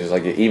loops. It's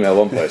like you email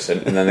one person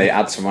and then they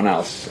add someone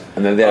else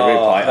and then they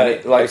reply,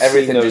 and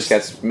everything just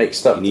gets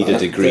mixed up. You need a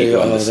degree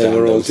to understand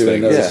were all those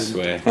doing things.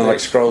 those. And like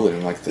scrolling,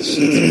 I'm like,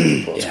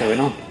 what's going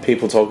on?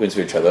 People talking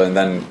to each other, and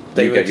then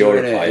They you were get your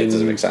doing reply. it It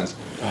doesn't make sense.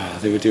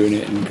 They were doing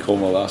it in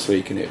Cornwall last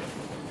week, and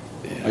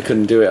I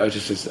couldn't do it. I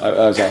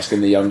was asking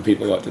the young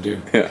people what to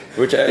do. Yeah.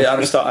 Which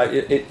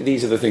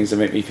these are the things that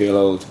make me feel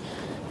old.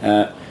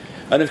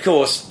 And of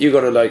course, you've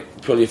got to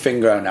pull your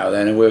finger out now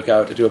then and work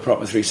out to do a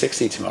proper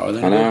 360 tomorrow.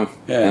 Then, I know.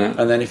 Yeah. I know.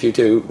 And then if you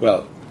do,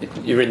 well,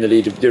 you're in the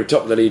lead. You're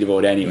top of the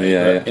leaderboard anyway.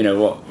 Yeah, but, you know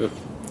what?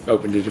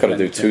 Open to Got to defend.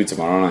 do 2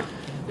 tomorrow, aren't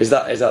Is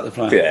that the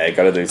plan? I? Yeah,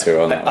 got to do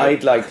 2 on that.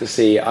 I'd like to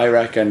see. I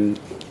reckon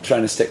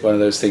trying to stick one of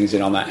those things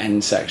in on that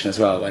end section as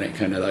well when it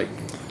kind of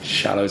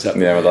shallows up.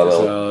 Yeah, with that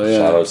little well.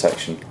 shallow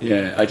section.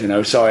 Yeah, I don't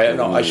know. Sorry,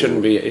 I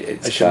shouldn't be.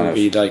 I shouldn't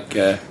be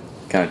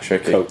kind of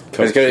tricky. Coach It's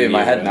going to be in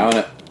my head now,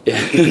 isn't it? Yeah.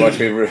 Watch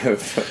me.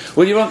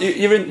 Well, you're on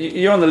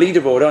the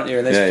leaderboard, aren't you?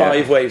 And there's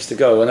 5 waves to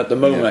go, and at the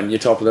moment you're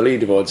top of the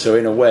leaderboard. So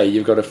in a way,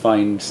 you've got to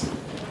find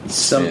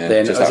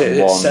something. just Is it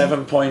that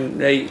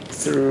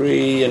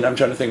 7.83? And I'm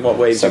trying to think what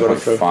waves you've got to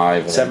throw.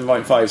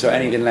 7.5. So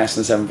anything less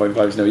than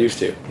 7.5 is no use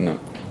to you. No.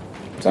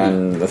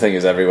 And the thing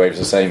is, every wave's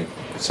the same.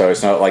 So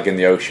it's not like in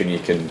the ocean you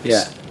can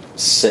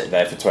sit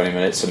there for 20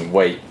 minutes and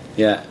wait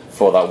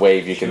for that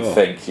wave. You can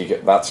think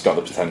that's got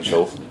the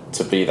potential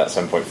to be that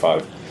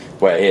 7.5.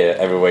 Where here,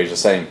 every wave's the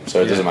same,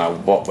 so it doesn't matter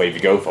what wave you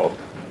go for.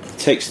 It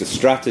takes the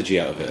strategy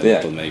out of it a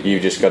little, maybe. You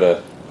just got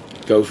to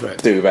go for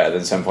it. Do better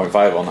than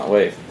 7.5 on that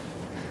wave.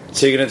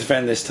 So you're going to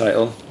defend this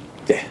title?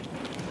 Yeah.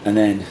 And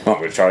then? I'm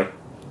going to try.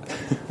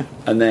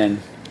 And then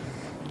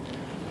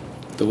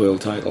the world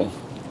title.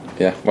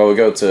 Yeah, well, we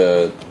go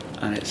to...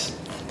 And it's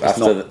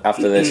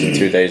after this, in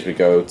 2 days, we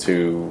go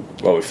to...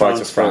 Well, we fly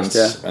to France,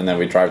 first, and then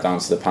we drive down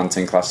to the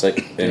Pantin Classic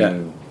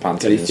in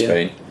Pantin in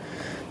Spain.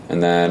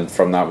 And then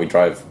from that we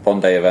drive 1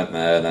 day event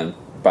there, and then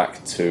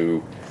back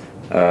to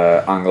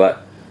Anglet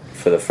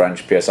for the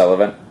French PSL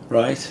event.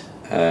 Right.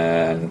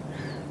 And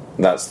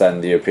that's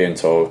then the European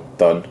tour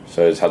done.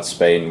 So it's had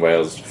Spain,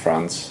 Wales,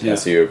 France.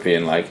 That's the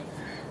European leg.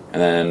 And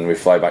then we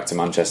fly back to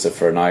Manchester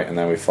for a night, and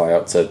then we fly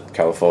out to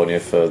California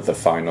for the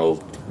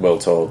final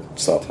World Tour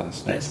stop. And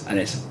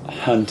it's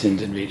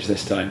Huntington Beach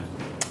this time.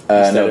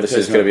 No, this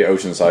is going to be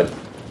Oceanside.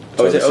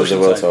 So is it this is the Oceanside?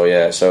 World Tour,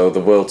 yeah. So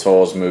the World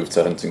Tour's moved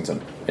to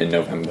Huntington in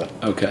November.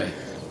 Okay.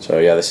 So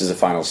yeah, this is the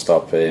final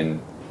stop in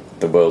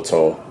the World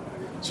Tour.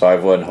 So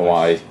I've won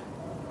Hawaii,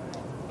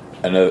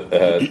 and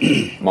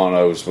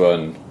Mono's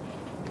won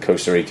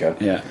Costa Rica.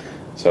 Yeah.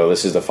 So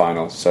this is the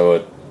final.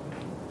 So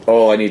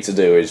all I need to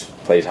do is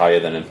place higher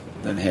than him,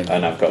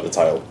 and I've got the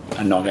title.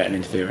 And not get an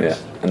interference.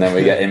 Yeah. And then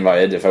we get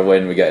invited. If I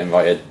win, we get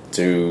invited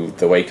to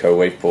the Waco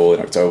wave pool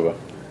in October.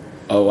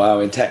 Oh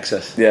wow, in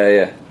Texas.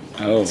 Yeah.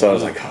 Oh. So I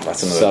was like,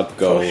 that's another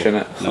sub-goal, push, isn't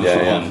it?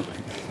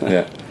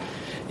 Yeah.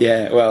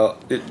 Yeah, well,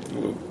 the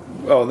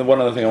one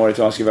other thing I wanted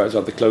to ask you about is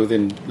the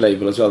clothing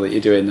label as well that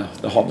you're doing,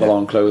 the Hop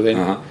Along clothing.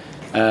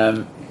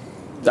 Uh-huh.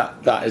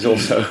 That is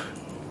also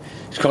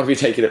it's going to be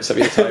taking up some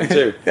of your time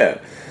too.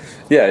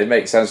 Yeah, it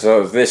makes sense.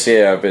 So this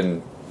year I've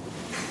been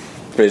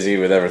busy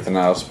with everything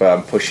else, but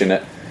I'm pushing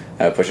it.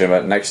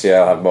 But next year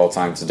I'll have more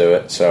time to do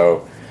it.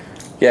 So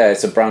yeah,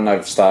 it's a brand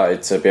I've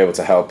started to be able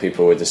to help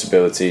people with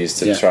disabilities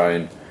to try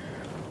and.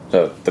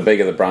 So the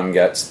bigger the brand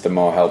gets, the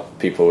more help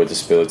people with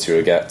disability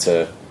will get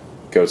to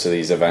go to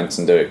these events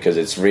and do it, because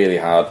it's really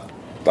hard.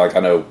 Like,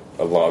 I know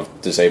a lot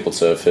of disabled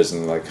surfers,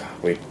 and like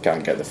we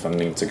can't get the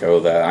funding to go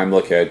there. I'm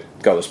lucky I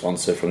got a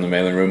sponsor from the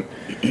mailing room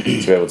to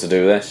be able to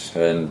do this,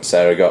 and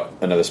Sarah got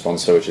another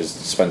sponsor, which is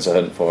Spencer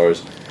Hunt for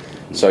us.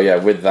 So yeah,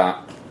 with that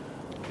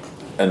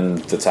and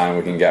the time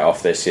we can get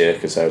off this year,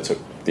 because Sarah took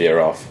the year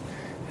off,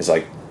 it's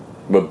like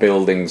we're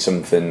building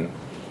something.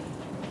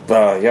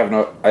 I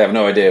have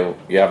no idea.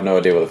 You have no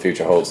idea what the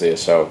future holds here.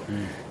 So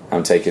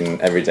I'm taking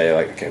every day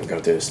like, okay, we've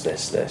got to do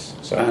this.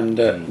 So And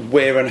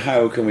where and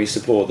how can we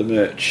support the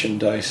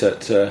merchandise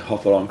at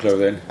Hop Along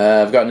Clothing?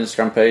 I've got an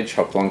Instagram page,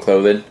 Hop Along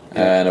Clothing,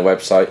 and a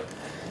website.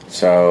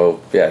 So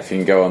yeah, if you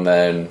can go on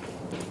there and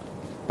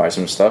buy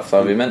some stuff,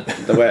 that'll be mint.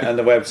 And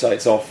the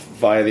website's off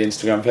via the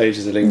Instagram page.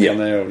 There's a link on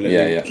there. Or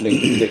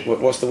link,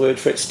 what's the word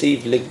for it?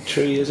 Steve,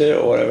 Linktree, is it,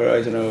 or whatever?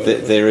 I don't know.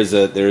 There is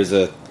a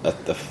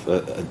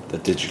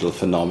digital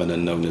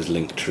phenomenon known as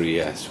Linktree.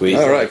 Yes,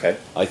 right, okay.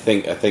 I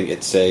think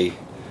it's a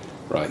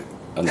right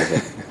under the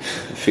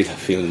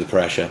feeling the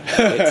pressure.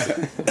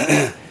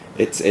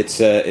 It's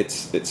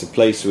a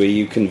place where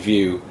you can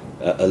view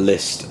a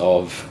list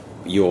of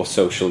your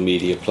social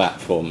media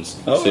platforms.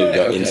 So you've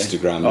got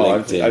Instagram,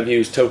 LinkedIn. I've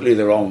used totally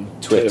the wrong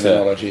Twitter,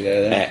 terminology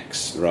there. Then.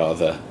 X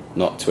rather,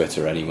 not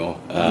Twitter anymore.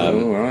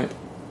 Right.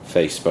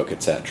 Facebook,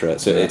 etc.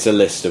 So it's a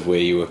list of where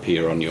you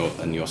appear on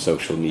your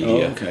social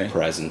media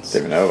presence.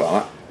 Didn't even know about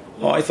that.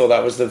 Oh, I thought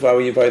that was how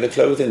you buy the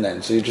clothing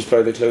then. So you just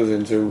buy the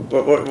clothing through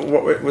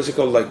what was it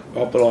called, like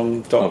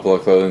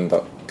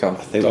hopalongclothing.com. I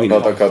think we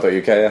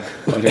 .co.uk, yeah.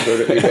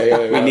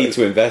 We need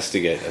to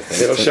investigate, I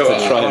think. It'll show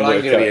up. I'm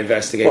going to be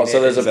investigating. So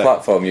there's a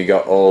platform, you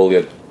got all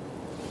your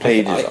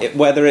pages on.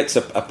 Whether it's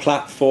a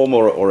platform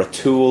or a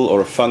tool or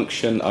a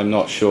function, I'm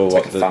not sure it's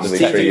what like the family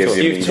tree of your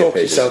You've media talked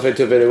pages. yourself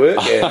into a bit of work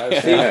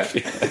here.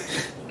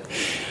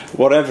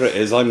 Whatever it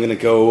is, I'm going to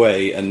go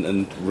away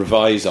and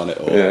revise on it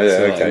all,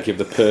 I can give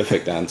the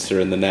perfect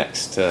answer in the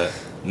next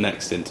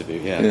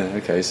interview.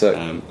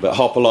 So but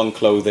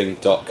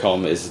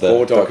hopalongclothing.com is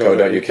the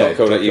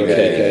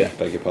 .co.uk.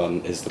 Beg your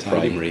pardon, is the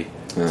primary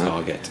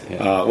target.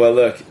 Well,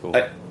 look, Cool.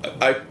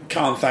 I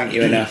can't thank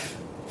you enough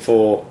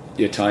for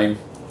your time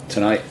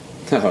tonight.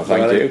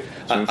 Thank you.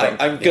 I'm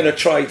going to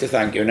try to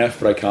thank you enough,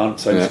 but I can't.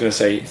 So I'm just going to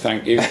say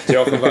thank you.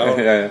 Diolch yn fawr.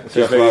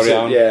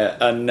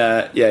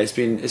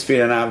 It's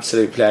been an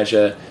absolute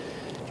pleasure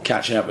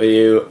catching up with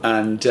you,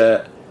 and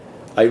I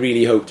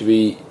really hope to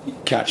be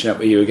catching up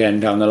with you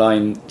again down the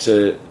line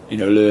to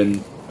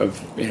learn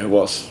of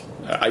what's.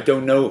 I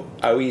don't know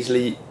how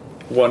easily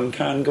one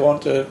can go on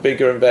to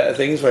bigger and better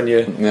things when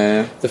you're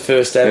the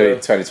first ever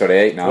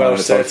 2028 now. World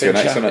I'm going to talk to you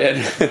next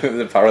champion.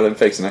 the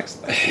Paralympics next.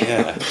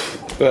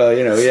 Well,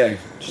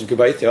 just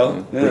goodbye to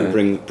y'all.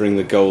 Bring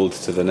the gold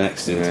to the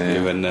next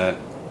interview, and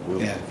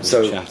we'll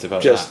chat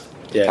about that.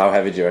 How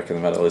heavy do you reckon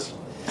the medal is?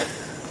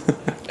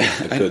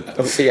 And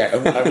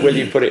will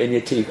you put it in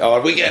your teeth?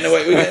 Oh, we're getting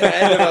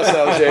ahead of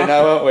ourselves here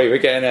now, aren't we? We're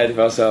getting ahead of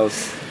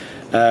ourselves.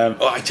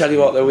 I tell you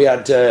what, though, we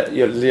had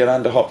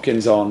Yolanda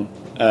Hopkins on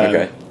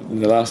in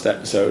the last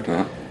episode,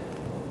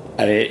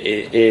 and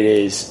it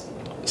is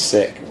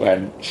sick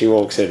when she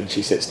walks in and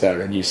she sits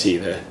there and you see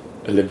the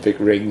Olympic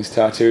rings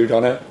tattooed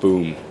on her.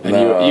 Boom. And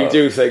you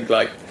do think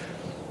like,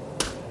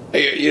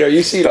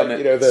 you see like,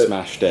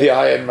 the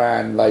Iron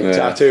Man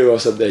tattoo or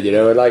something,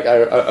 and like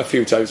a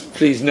few times.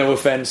 Please, no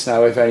offence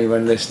now if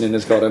anyone listening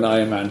has got an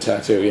Iron Man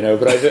tattoo,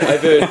 but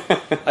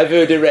I've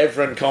heard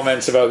irreverent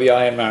comments about the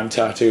Iron Man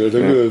tattoo,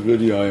 like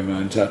bloody Iron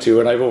Man tattoo,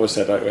 and I've always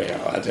said like,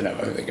 I don't know.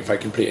 I think if I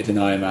completed an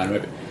Iron Man,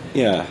 maybe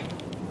the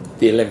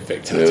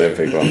Olympic tattoo, the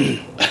Olympic one.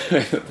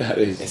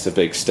 It's a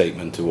big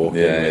statement to walk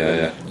in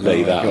with and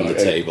lay that on the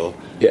table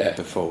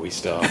before we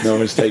start. No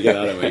one's taking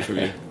that away from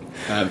you.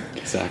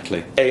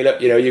 Exactly. Hey,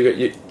 look, you're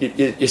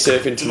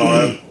surfing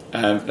tomorrow.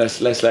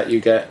 Let's let you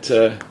get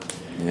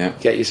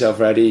yourself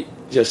ready.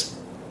 Just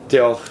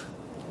diolch,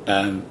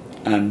 and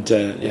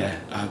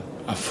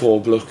a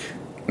phob look.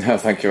 No,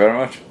 thank you very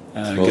much.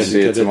 We'll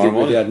see you tomorrow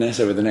morning.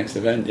 Over the next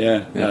event.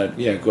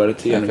 Gweld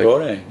ti yn y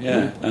bore.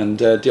 And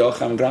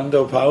diolch am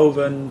gwrando pawb,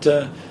 and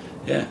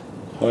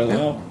hwyl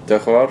law. Diolch yn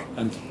fawr.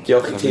 And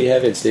diolch i ti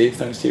hefyd, Steve.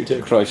 Thanks to you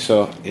too.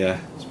 Croeso.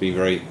 It's been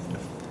very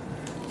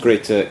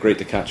great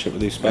to catch up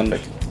with you, Sponge.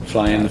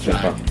 Flying the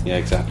flag. Yeah,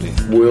 exactly.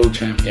 World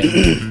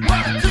champion.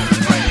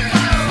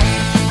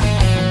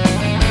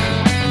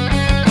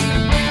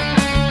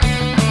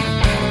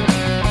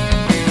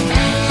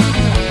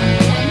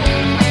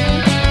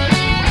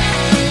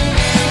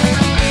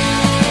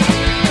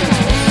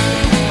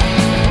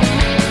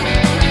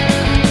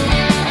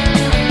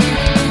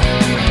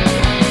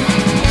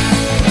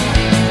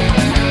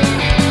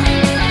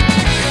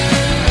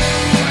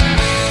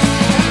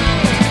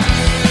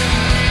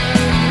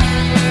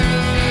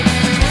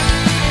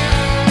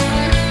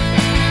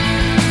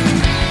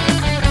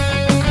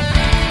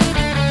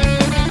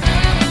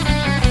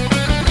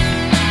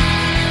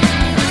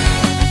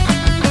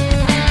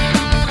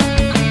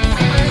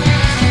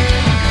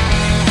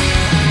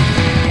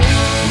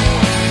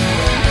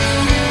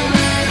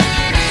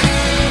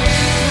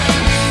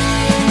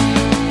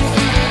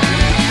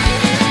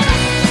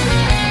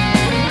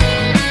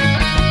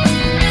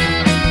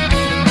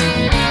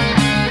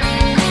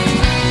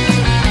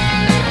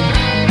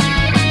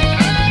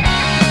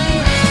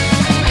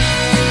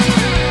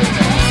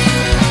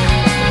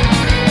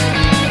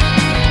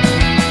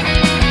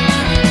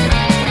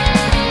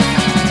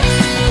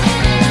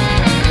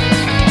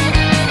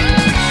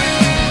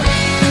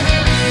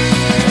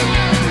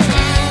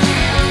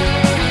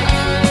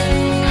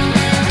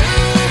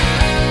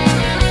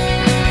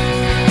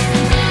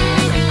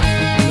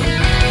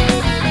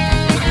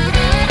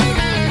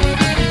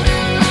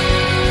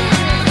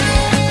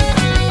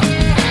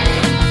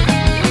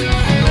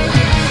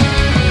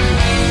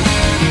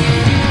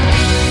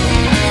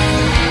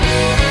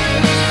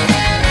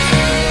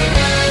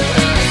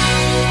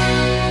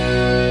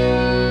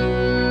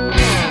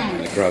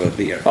 grab a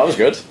beer. That was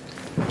good.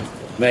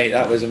 Mate,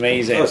 that was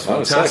amazing. That was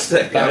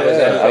fantastic. That was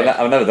epic.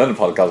 I've never done a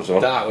podcast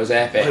before. That was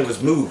epic. I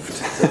was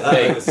moved.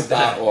 Mate,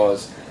 that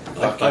was.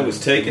 I was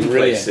taking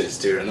brilliant. places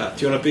during that.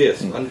 Do you want a beer?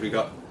 And we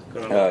got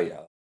Oh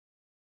yeah.